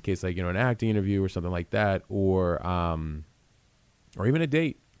 or in this case, like, an acting interview or something like that, or even a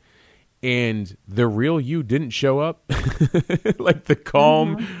date, and the real you didn't show up, like the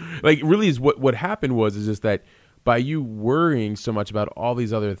calm, like really is what happened is just that by you worrying so much about all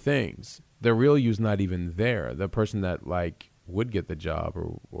these other things, the real you's not even there. The person that like would get the job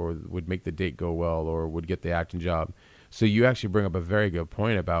or would make the date go well or would get the acting job. So you actually bring up a very good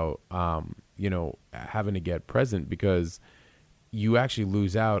point about, having to get present, because you actually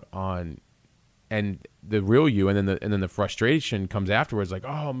lose out on, and the real you, and then the frustration comes afterwards, like,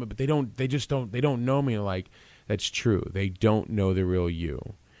 oh, but they don't know me. Like, that's true. They don't know the real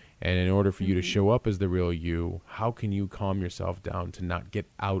you. And in order for you to show up as the real you, how can you calm yourself down to not get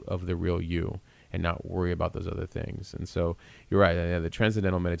out of the real you and not worry about those other things? And so you're right. Yeah, the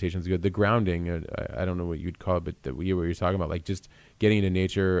transcendental meditation is good. The grounding, I don't know what you'd call it, but what you're talking about, like just getting into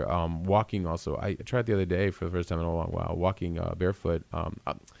nature, walking also. I tried the other day for the first time in a long while, walking barefoot.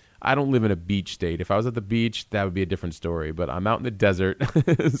 I don't live in a beach state. If I was at the beach, that would be a different story, but I'm out in the desert.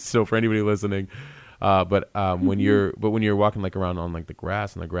 So for anybody listening, but when you're walking like around on like the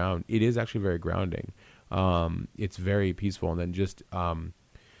grass and the ground, it is actually very grounding. It's very peaceful. And then just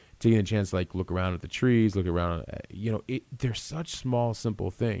taking a chance to like look around at the trees, look around, they're such small,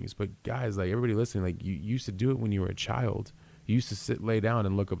 simple things. But guys, like everybody listening, like you used to do it when you were a child. You used to lay down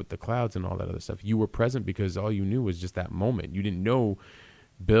and look up at the clouds and all that other stuff. You were present because all you knew was just that moment. You didn't know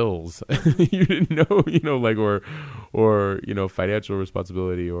bills. You didn't know, like, or financial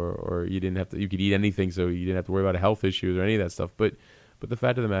responsibility, or you didn't have to, you could eat anything. So you didn't have to worry about health issues or any of that stuff. But the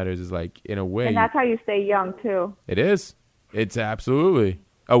fact of the matter is like, in a way. And that's how you stay young too. It is. It's absolutely.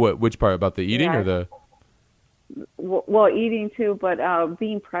 Oh, which part about the eating or the? Well, eating too, but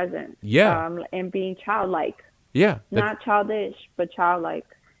being present. Yeah. And being childlike. Yeah. Not childish, but childlike.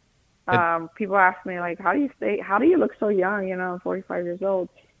 People ask me like, how do you look so young? I'm 45 years old.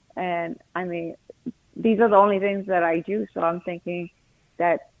 And I mean, these are the only things that I do. So I'm thinking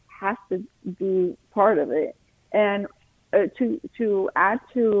that has to be part of it. And to add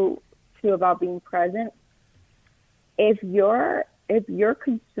to about being present, if you're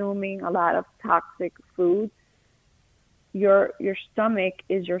consuming a lot of toxic foods, your stomach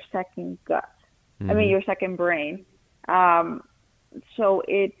is your second gut. I mean, your second brain. So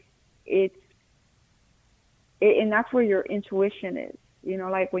and that's where your intuition is.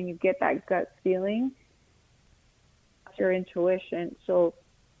 Like when you get that gut feeling, that's your intuition. So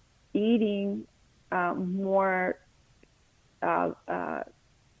eating more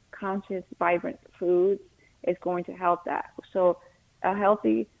conscious, vibrant foods is going to help that. So a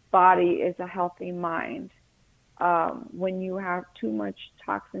healthy body is a healthy mind. When you have too much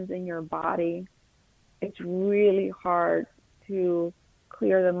toxins in your body, it's really hard to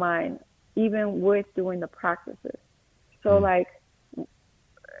clear the mind, even with doing the practices. So like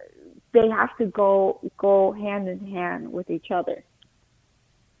they have to go hand in hand with each other.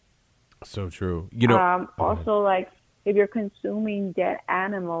 So true. Also, like if you're consuming dead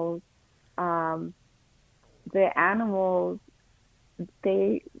animals, the animals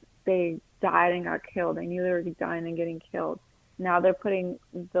they died and got killed. They knew they were dying and getting killed. Now they're putting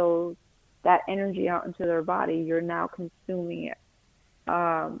that energy out into their body. You're now consuming it.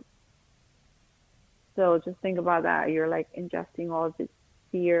 So just think about that. You're like ingesting all of this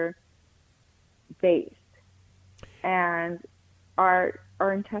fear based, and our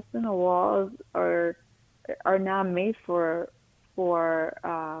intestinal walls are not made for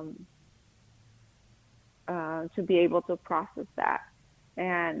to be able to process that.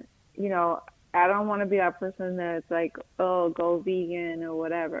 And I don't want to be that person that's like, oh, go vegan or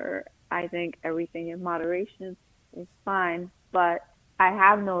whatever. I think everything in moderation is fine, but I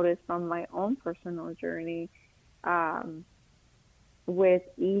have noticed from my own personal journey with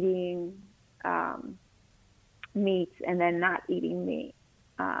eating meats and then not eating meat.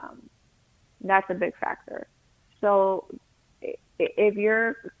 That's a big factor. So if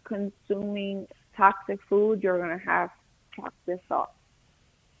you're consuming toxic food, you're going to have toxic thoughts.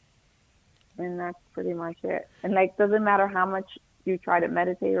 And that's pretty much it. And like, doesn't matter how much you try to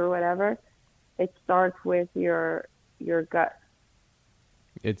meditate or whatever, it starts with your gut.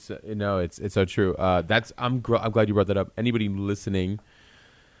 It's it's so true. I'm glad you brought that up. Anybody listening,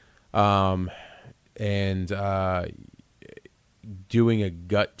 and doing a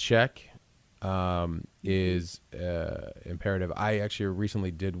gut check is imperative. I actually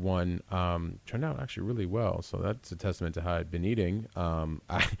recently did one, turned out actually really well. So that's a testament to how I'd been eating.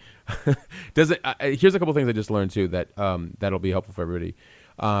 Here's a couple things I just learned too that that'll be helpful for everybody.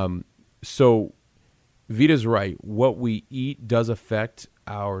 So Vita's right. What we eat does affect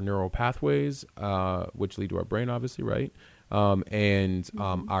our neural pathways, which lead to our brain, obviously, right? And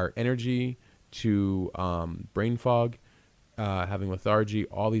our energy to brain fog, having lethargy,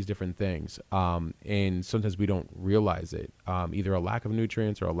 all these different things. And sometimes we don't realize it. Either a lack of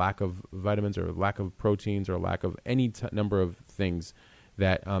nutrients or a lack of vitamins or a lack of proteins or a lack of any number of things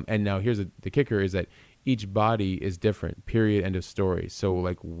that, and now here's the kicker is that each body is different, period, end of story. So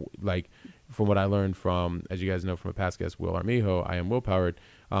like from what I learned from, as you guys know from a past guest, Will Armijo, I am Willpowered.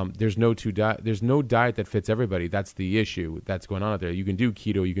 There's no diet that fits everybody. That's the issue that's going on out there. You can do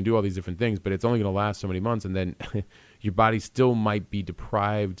keto, you can do all these different things, but it's only going to last so many months, and then your body still might be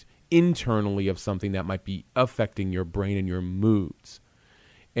deprived internally of something that might be affecting your brain and your moods.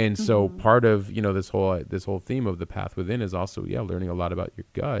 And so part of this whole theme of the path within is also learning a lot about your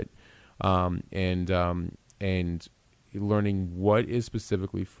gut, and learning what is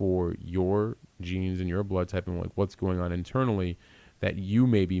specifically for your genes and your blood type and like what's going on internally that you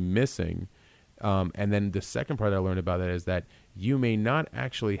may be missing. And then the second part I learned about that is that you may not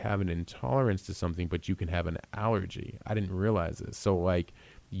actually have an intolerance to something, but you can have an allergy. I didn't realize this. So like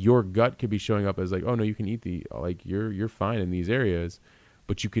your gut could be showing up as like, oh no, you can eat you're fine in these areas,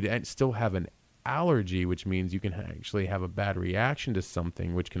 but you could still have an allergy, which means you can actually have a bad reaction to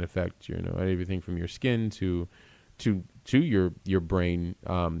something, which can affect everything from your skin to your brain,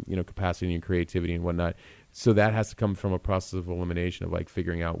 capacity and creativity and whatnot. So that has to come from a process of elimination of like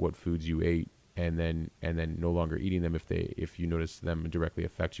figuring out what foods you ate and then no longer eating them if you notice them directly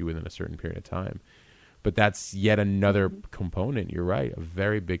affect you within a certain period of time. But that's yet another component. You're right, a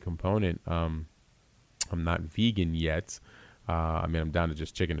very big component. I'm not vegan yet. I'm down to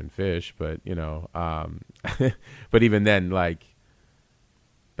just chicken and fish, but but even then, like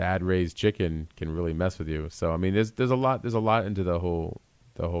bad raised chicken can really mess with you. So I mean, there's a lot into the whole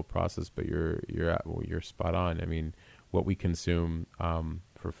process. But you're spot on. I mean, what we consume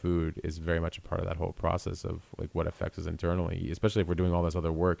for food is very much a part of that whole process of like what affects us internally, especially if we're doing all this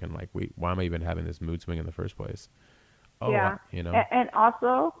other work and like why am I even having this mood swing in the first place? And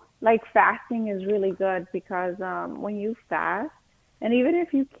also like fasting is really good because when you fast, and even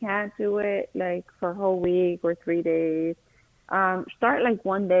if you can't do it like for a whole week or 3 days, start like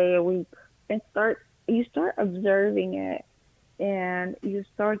 1 day a week and you start observing it, and you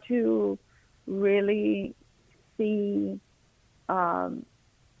start to really see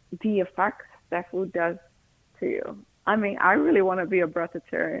the effects that food does to you. I mean, I really want to be a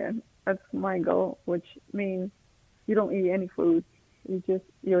breatharian. That's my goal, which means you don't eat any food.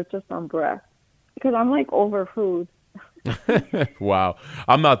 You're just on breath. Because I'm like over food. Wow.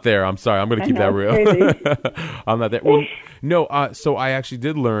 I'm not there. I'm sorry. I'm going to keep that real. I'm not there. Well, no. So I actually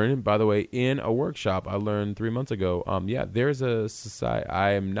did learn, by the way, in a workshop I learned 3 months ago. Yeah, there's a society.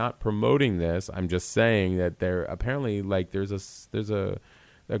 I am not promoting this. I'm just saying that there apparently like there's a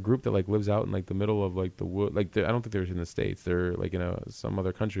group that like lives out in like the middle of like the wood. Like I don't think they're in the States. They're like in some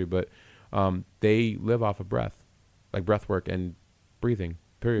other country, but they live off of breath, like breath work and breathing.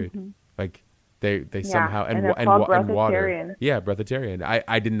 Period. Mm-hmm. Like. They somehow and water. Yeah, breatharian.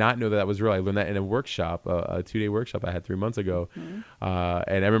 I did not know that was real. I learned that in a workshop, a 2-day workshop I had 3 months ago. Mm-hmm.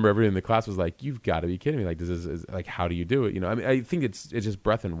 And I remember everybody in the class was like, "You've got to be kidding me! Like this is like how do you do it? You know, I mean, I think it's just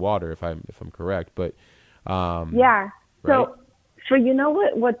breath and water if I'm correct, but yeah. Right? So you know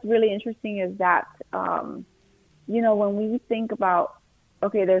what's really interesting is that you know, when we think about,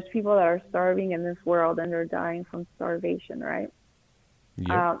 okay, there's people that are starving in this world and they're dying from starvation, right?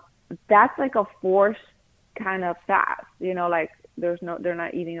 Yeah. That's like a forced kind of fast, you know, like they're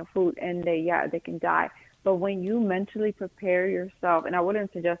not eating a food and they can die. But when you mentally prepare yourself, and I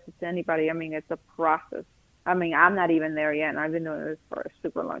wouldn't suggest it to anybody, I mean, it's a process. I mean, I'm not even there yet, and I've been doing this for a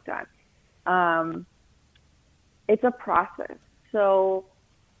super long time. It's a process. So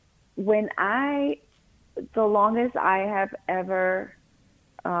the longest I have ever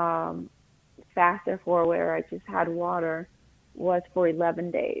fasted for where I just had water was for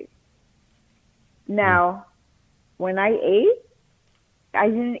 11 days. Now, when I ate, I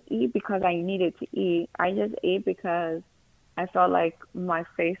didn't eat because I needed to eat. I just ate because I felt like my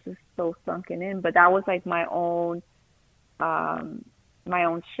face was so sunken in. But that was like my own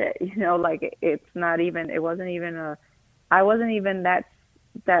shit, you know. Like it wasn't even I wasn't even that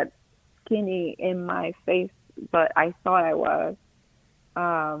skinny in my face, but I thought I was.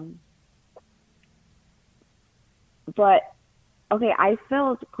 But okay, I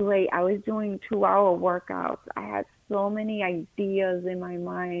felt great. I was doing 2-hour workouts. I had so many ideas in my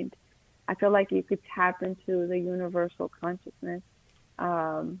mind. I feel like you could tap into the universal consciousness,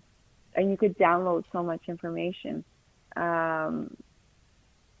 and you could download so much information. I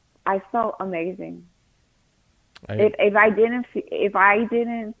felt amazing. If I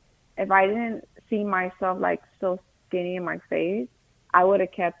didn't see myself like so skinny in my face, I would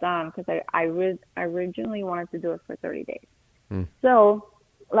have kept on because I originally wanted to do it for 30 days. So,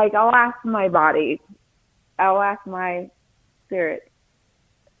 like, I'll ask my body, I'll ask my spirit,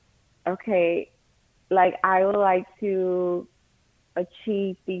 okay, like, I would like to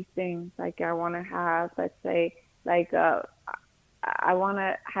achieve these things. Like, I want to have, let's say, like, I want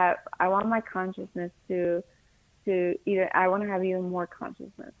my consciousness to either, I want to have even more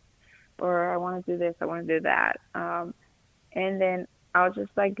consciousness, or I want to do this, I want to do that. And then I'll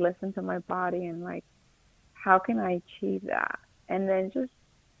just, like, listen to my body and, like, how can I achieve that? And then just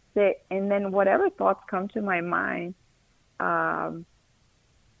sit, and then whatever thoughts come to my mind, and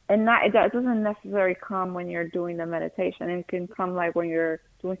that doesn't necessarily come when you're doing the meditation. It can come like when you're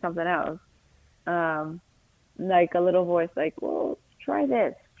doing something else, like a little voice, like, well, try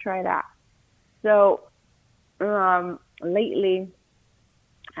this, try that. So lately,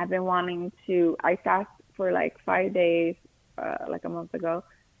 I've been wanting to. I fast for like 5 days, like a month ago,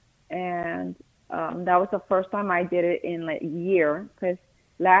 and that was the first time I did it in like a year, because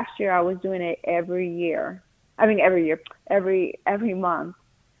last year I was doing it every month.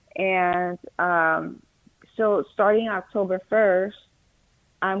 And so starting October 1st,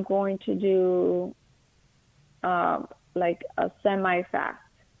 I'm going to do like a semi-fast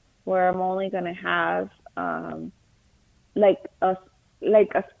where I'm only going to have like a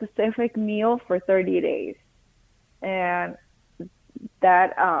specific meal for 30 days. And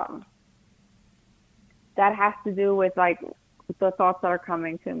that has to do with like the thoughts that are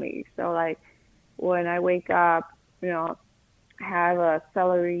coming to me. So like when I wake up, you know, have a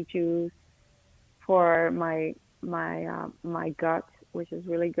celery juice for my gut, which is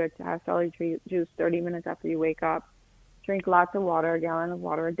really good to have celery juice 30 minutes after you wake up. Drink lots of water, a gallon of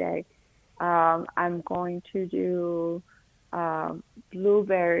water a day. I'm going to do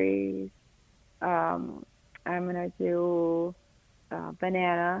blueberries. I'm going to do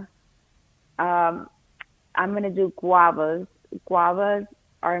banana. I'm going to do guavas. Guavas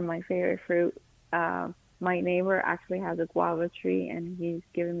are my favorite fruit. My neighbor actually has a guava tree, and he's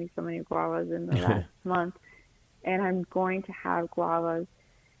given me so many guavas in the last month. And I'm going to have guavas.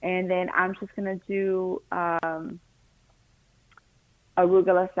 And then I'm just going to do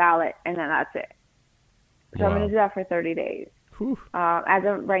arugula salad, and then that's it. So I'm going to do that for 30 days. As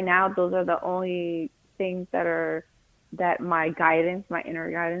of right now, those are the only things that my guidance, my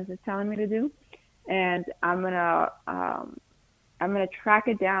inner guidance is telling me to do. And I'm going to I'm gonna track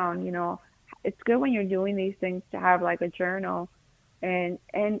it down. It's good when you're doing these things to have like a journal, and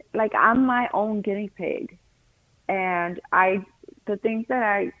like I'm my own guinea pig, and the things that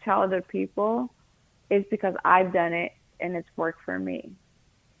I tell other people is because I've done it and it's worked for me.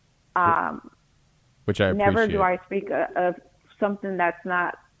 Which I appreciate. Never do I speak of something that's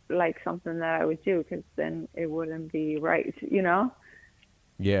not like something that I would do, because then it wouldn't be right,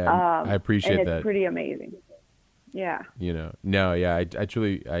 Yeah, I appreciate and it's that. pretty amazing. Yeah. No, yeah, I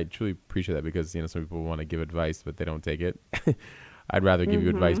truly appreciate that, because some people want to give advice but they don't take it. I'd rather give you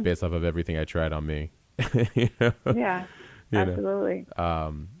advice based off of everything I tried on me. Yeah, absolutely.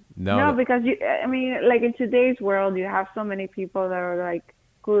 No, because like in today's world, you have so many people that are like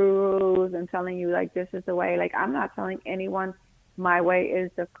gurus and telling you like this is the way. Like, I'm not telling anyone my way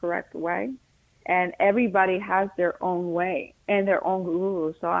is the correct way, and everybody has their own way and their own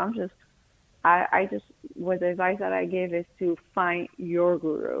guru. So I just with the advice that I give is to find your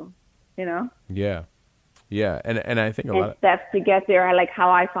guru, Yeah, and I think a lot of steps to get there. I like how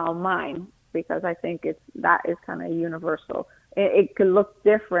I found mine, because I think that is kind of universal. It could look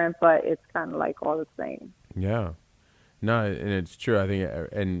different, but it's kind of like all the same. Yeah, no, and it's true. I think,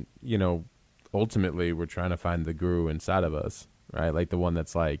 and ultimately, we're trying to find the guru inside of us, right? Like the one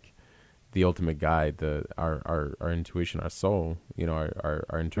that's like the ultimate guide, our intuition, our soul,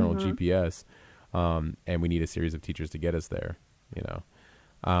 our internal GPS, and we need a series of teachers to get us there.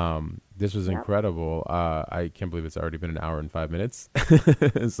 This was incredible. I can't believe it's already been an hour and 5 minutes.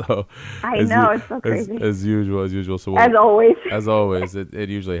 So I know, it's so crazy. As usual. So as always, it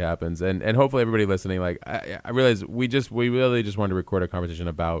usually happens. And hopefully everybody listening, like I realize we really just wanted to record a conversation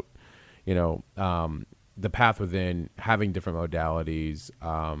about, the path within, having different modalities,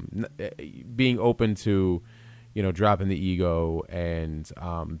 being open to, dropping the ego, and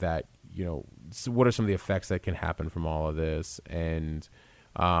that, what are some of the effects that can happen from all of this, and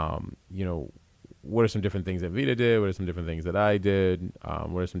what are some different things that Vita did? What are some different things that I did?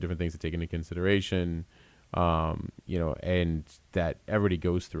 What are some different things to take into consideration? And that everybody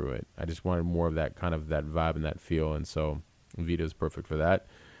goes through it. I just wanted more of that kind of that vibe and that feel. And so Vita is perfect for that.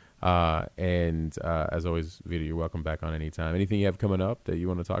 As always, Vita, you're welcome back on anytime. Anything you have coming up that you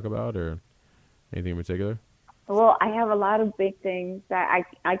want to talk about, or anything in particular? Well, I have a lot of big things that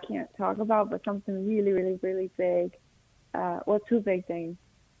I can't talk about, but something really, really, really big. Two big things.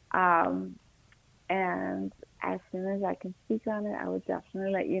 And as soon as I can speak on it, I would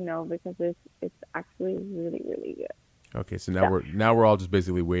definitely let you know, because it's actually really, really good. Okay, so now we're all just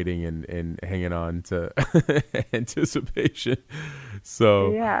basically waiting and hanging on to anticipation.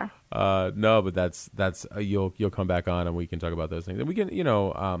 So yeah. No, but that's you'll come back on and we can talk about those things. And we can,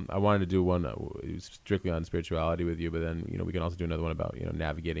 I wanted to do one strictly on spirituality with you, but then we can also do another one about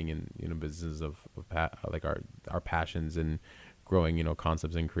navigating in businesses of like our passions and growing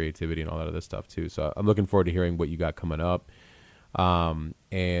concepts and creativity and all that other stuff too. So I'm looking forward to hearing what you got coming up.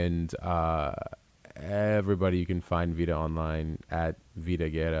 Everybody, you can find Vita online at Vita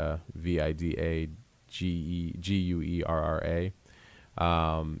Guerra, VidaGuerra.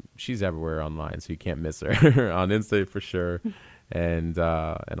 She's everywhere online, so you can't miss her on Insta for sure, and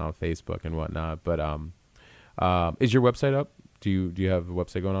on Facebook and whatnot. But is your website up? Do you have a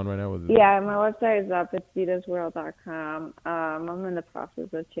website going on right now? Yeah, my website is up. It's vitasworld.com. I'm in the process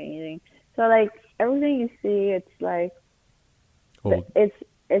of changing. So like everything you see, it's like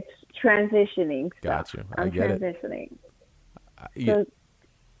it's transitioning stuff. Got you. I get transitioning. So,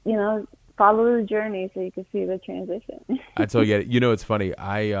 follow the journey so you can see the transition. I totally get it. It's funny.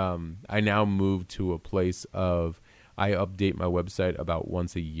 I now moved to a place of I update my website about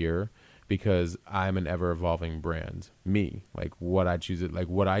once a year, because I'm an ever evolving brand. Me, like what I choose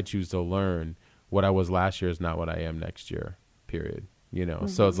to learn, what I was last year is not what I am next year. Period.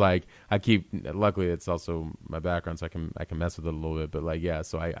 So it's like luckily it's also my background, so I can mess with it a little bit, but like, yeah,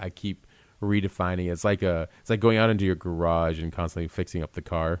 so I keep redefining it. It's like going out into your garage and constantly fixing up the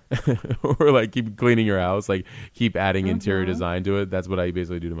car or like keep cleaning your house, like keep adding interior design to it. That's what I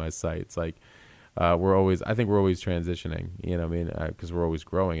basically do to my site. It's like, I think we're always transitioning, because we're always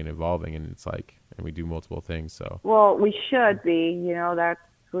growing and evolving, and it's like, and we do multiple things. So, well, we should be, that's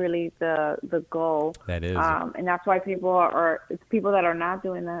really the goal. That is. And that's why people that are not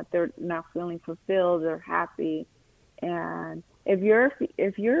doing that, they're not feeling fulfilled, they're happy. And if you're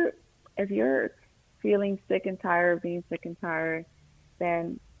feeling sick and tired of being sick and tired,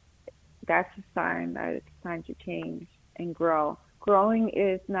 then that's a sign that it's time to change and grow. Growing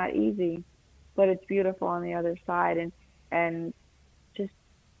is not easy, but it's beautiful on the other side. And just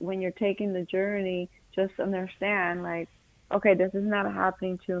when you're taking the journey, just understand, like, okay, this is not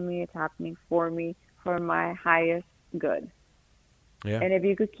happening to me, it's happening for me, for my highest good. Yeah. And if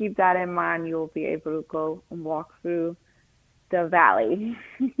you could keep that in mind, you'll be able to go and walk through the valley.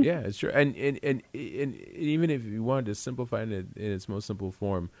 Yeah, it's true. And even if you wanted to simplify it in its most simple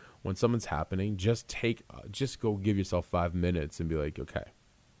form, when something's happening, just go give yourself 5 minutes and be like, okay,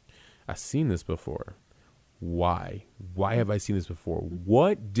 I've seen this before. Why have I seen this before?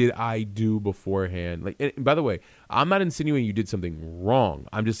 What did I do beforehand? Like, and by the way, I'm not insinuating you did something wrong.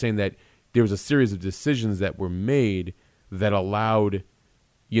 I'm just saying that there was a series of decisions that were made that allowed,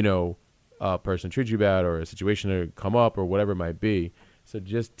 a person to treat you bad or a situation to come up or whatever it might be. So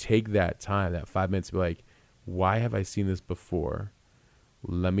just take that time, that 5 minutes to be like, why have I seen this before?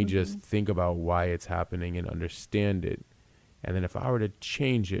 Let me just think about why it's happening and understand it. And then if I were to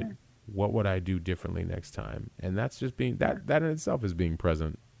change it, what would I do differently next time? And that's just being, that in itself is being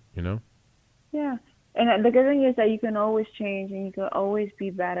present, Yeah. And the good thing is that you can always change and you can always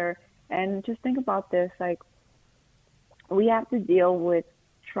be better. And just think about this, like, we have to deal with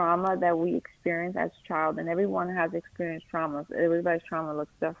trauma that we experience as a child, and everyone has experienced trauma. Everybody's trauma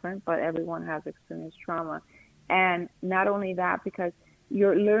looks different, but everyone has experienced trauma. And not only that, because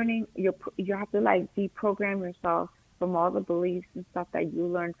you're learning, you have to like deprogram yourself from all the beliefs and stuff that you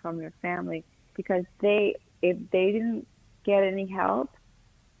learned from your family, because if they didn't get any help,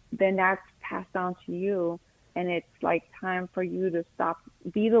 then that's passed on to you, and it's like time for you to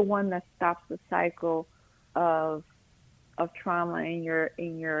be the one that stops the cycle of trauma in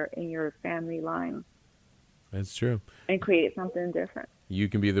your family line. That's true. And create something different. You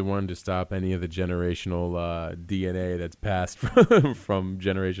can be the one to stop any of the generational DNA that's passed from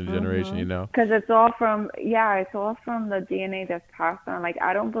generation to generation, Because it's all from the DNA that's passed on. Like,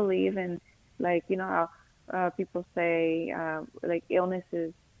 I don't believe in, like, how people say, like, illness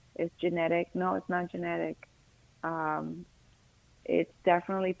is genetic. No, it's not genetic. It's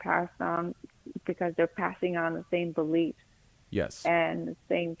definitely passed on because they're passing on the same beliefs. Yes. And the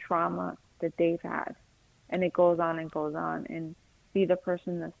same trauma that they've had. And it goes on and goes on. And be the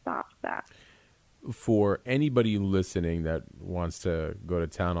person that stops that. For anybody listening that wants to go to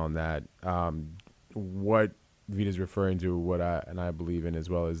town on that, what Vita's referring to, what I believe in as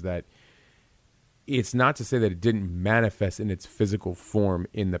well, is that it's not to say that it didn't manifest in its physical form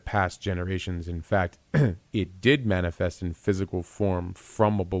in the past generations. In fact, it did manifest in physical form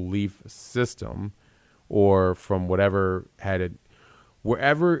from a belief system or from wherever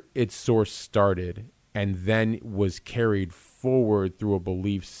its source started, and then was carried forward through a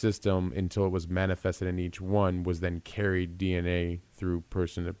belief system until it was manifested in each one, was then carried DNA through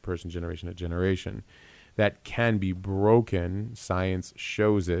person to person, generation to generation. That can be broken. Science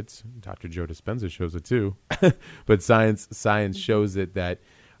shows it. Dr. Joe Dispenza shows it too. But science shows it that,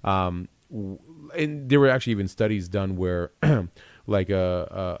 and there were actually even studies done where like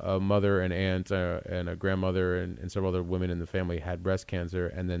a mother, an aunt, and a grandmother and several other women in the family had breast cancer,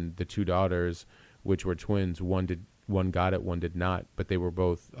 and then the two daughters, which were twins, one got it, one did not, but they were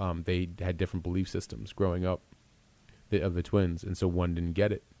both they had different belief systems growing up of the twins, and so one didn't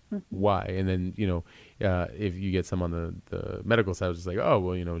get it. Why? And then if you get some on the medical side, it's just like, oh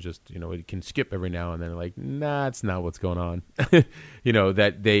well, it can skip every now and then. Like, nah, that's not what's going on.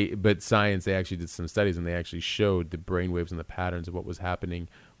 But science, they actually did some studies and they actually showed the brainwaves and the patterns of what was happening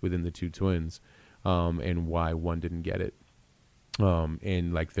within the two twins, and why one didn't get it.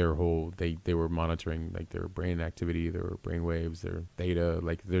 And like their whole, they were monitoring like their brain activity, their brain waves, their theta,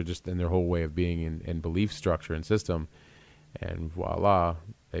 like they're just in their whole way of being and belief structure and system. And voila,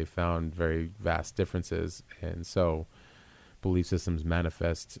 they found very vast differences. And so belief systems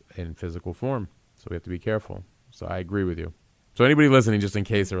manifest in physical form. So we have to be careful. So I agree with you. So anybody listening, just in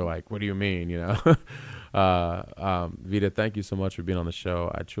case they're like, what do you mean? Vita, thank you so much for being on the show.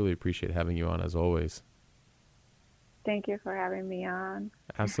 I truly appreciate having you on as always. Thank you for having me on.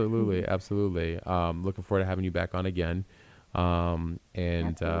 Absolutely. Absolutely. Looking forward to having you back on again. And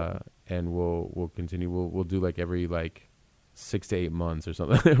we'll continue. We'll do like every 6 to 8 months or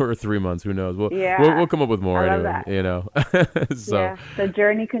something, or 3 months. Who knows? We'll come up with more anyway. So yeah, the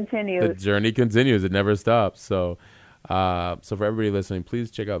journey continues. The journey continues. It never stops. So for everybody listening,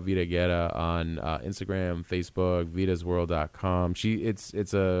 please check out Vita Guerra on Instagram, Facebook, vitasworld.com. It's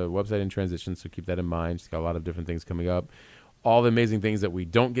a website in transition, so keep that in mind. She's got a lot of different things coming up. All the amazing things that we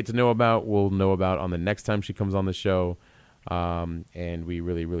don't get to know about, we'll know about on the next time she comes on the show. And we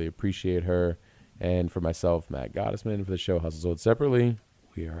really, really appreciate her. And for myself, Matt Gottesman, for the show Hustle Sold Separately,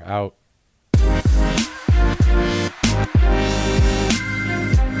 we are out.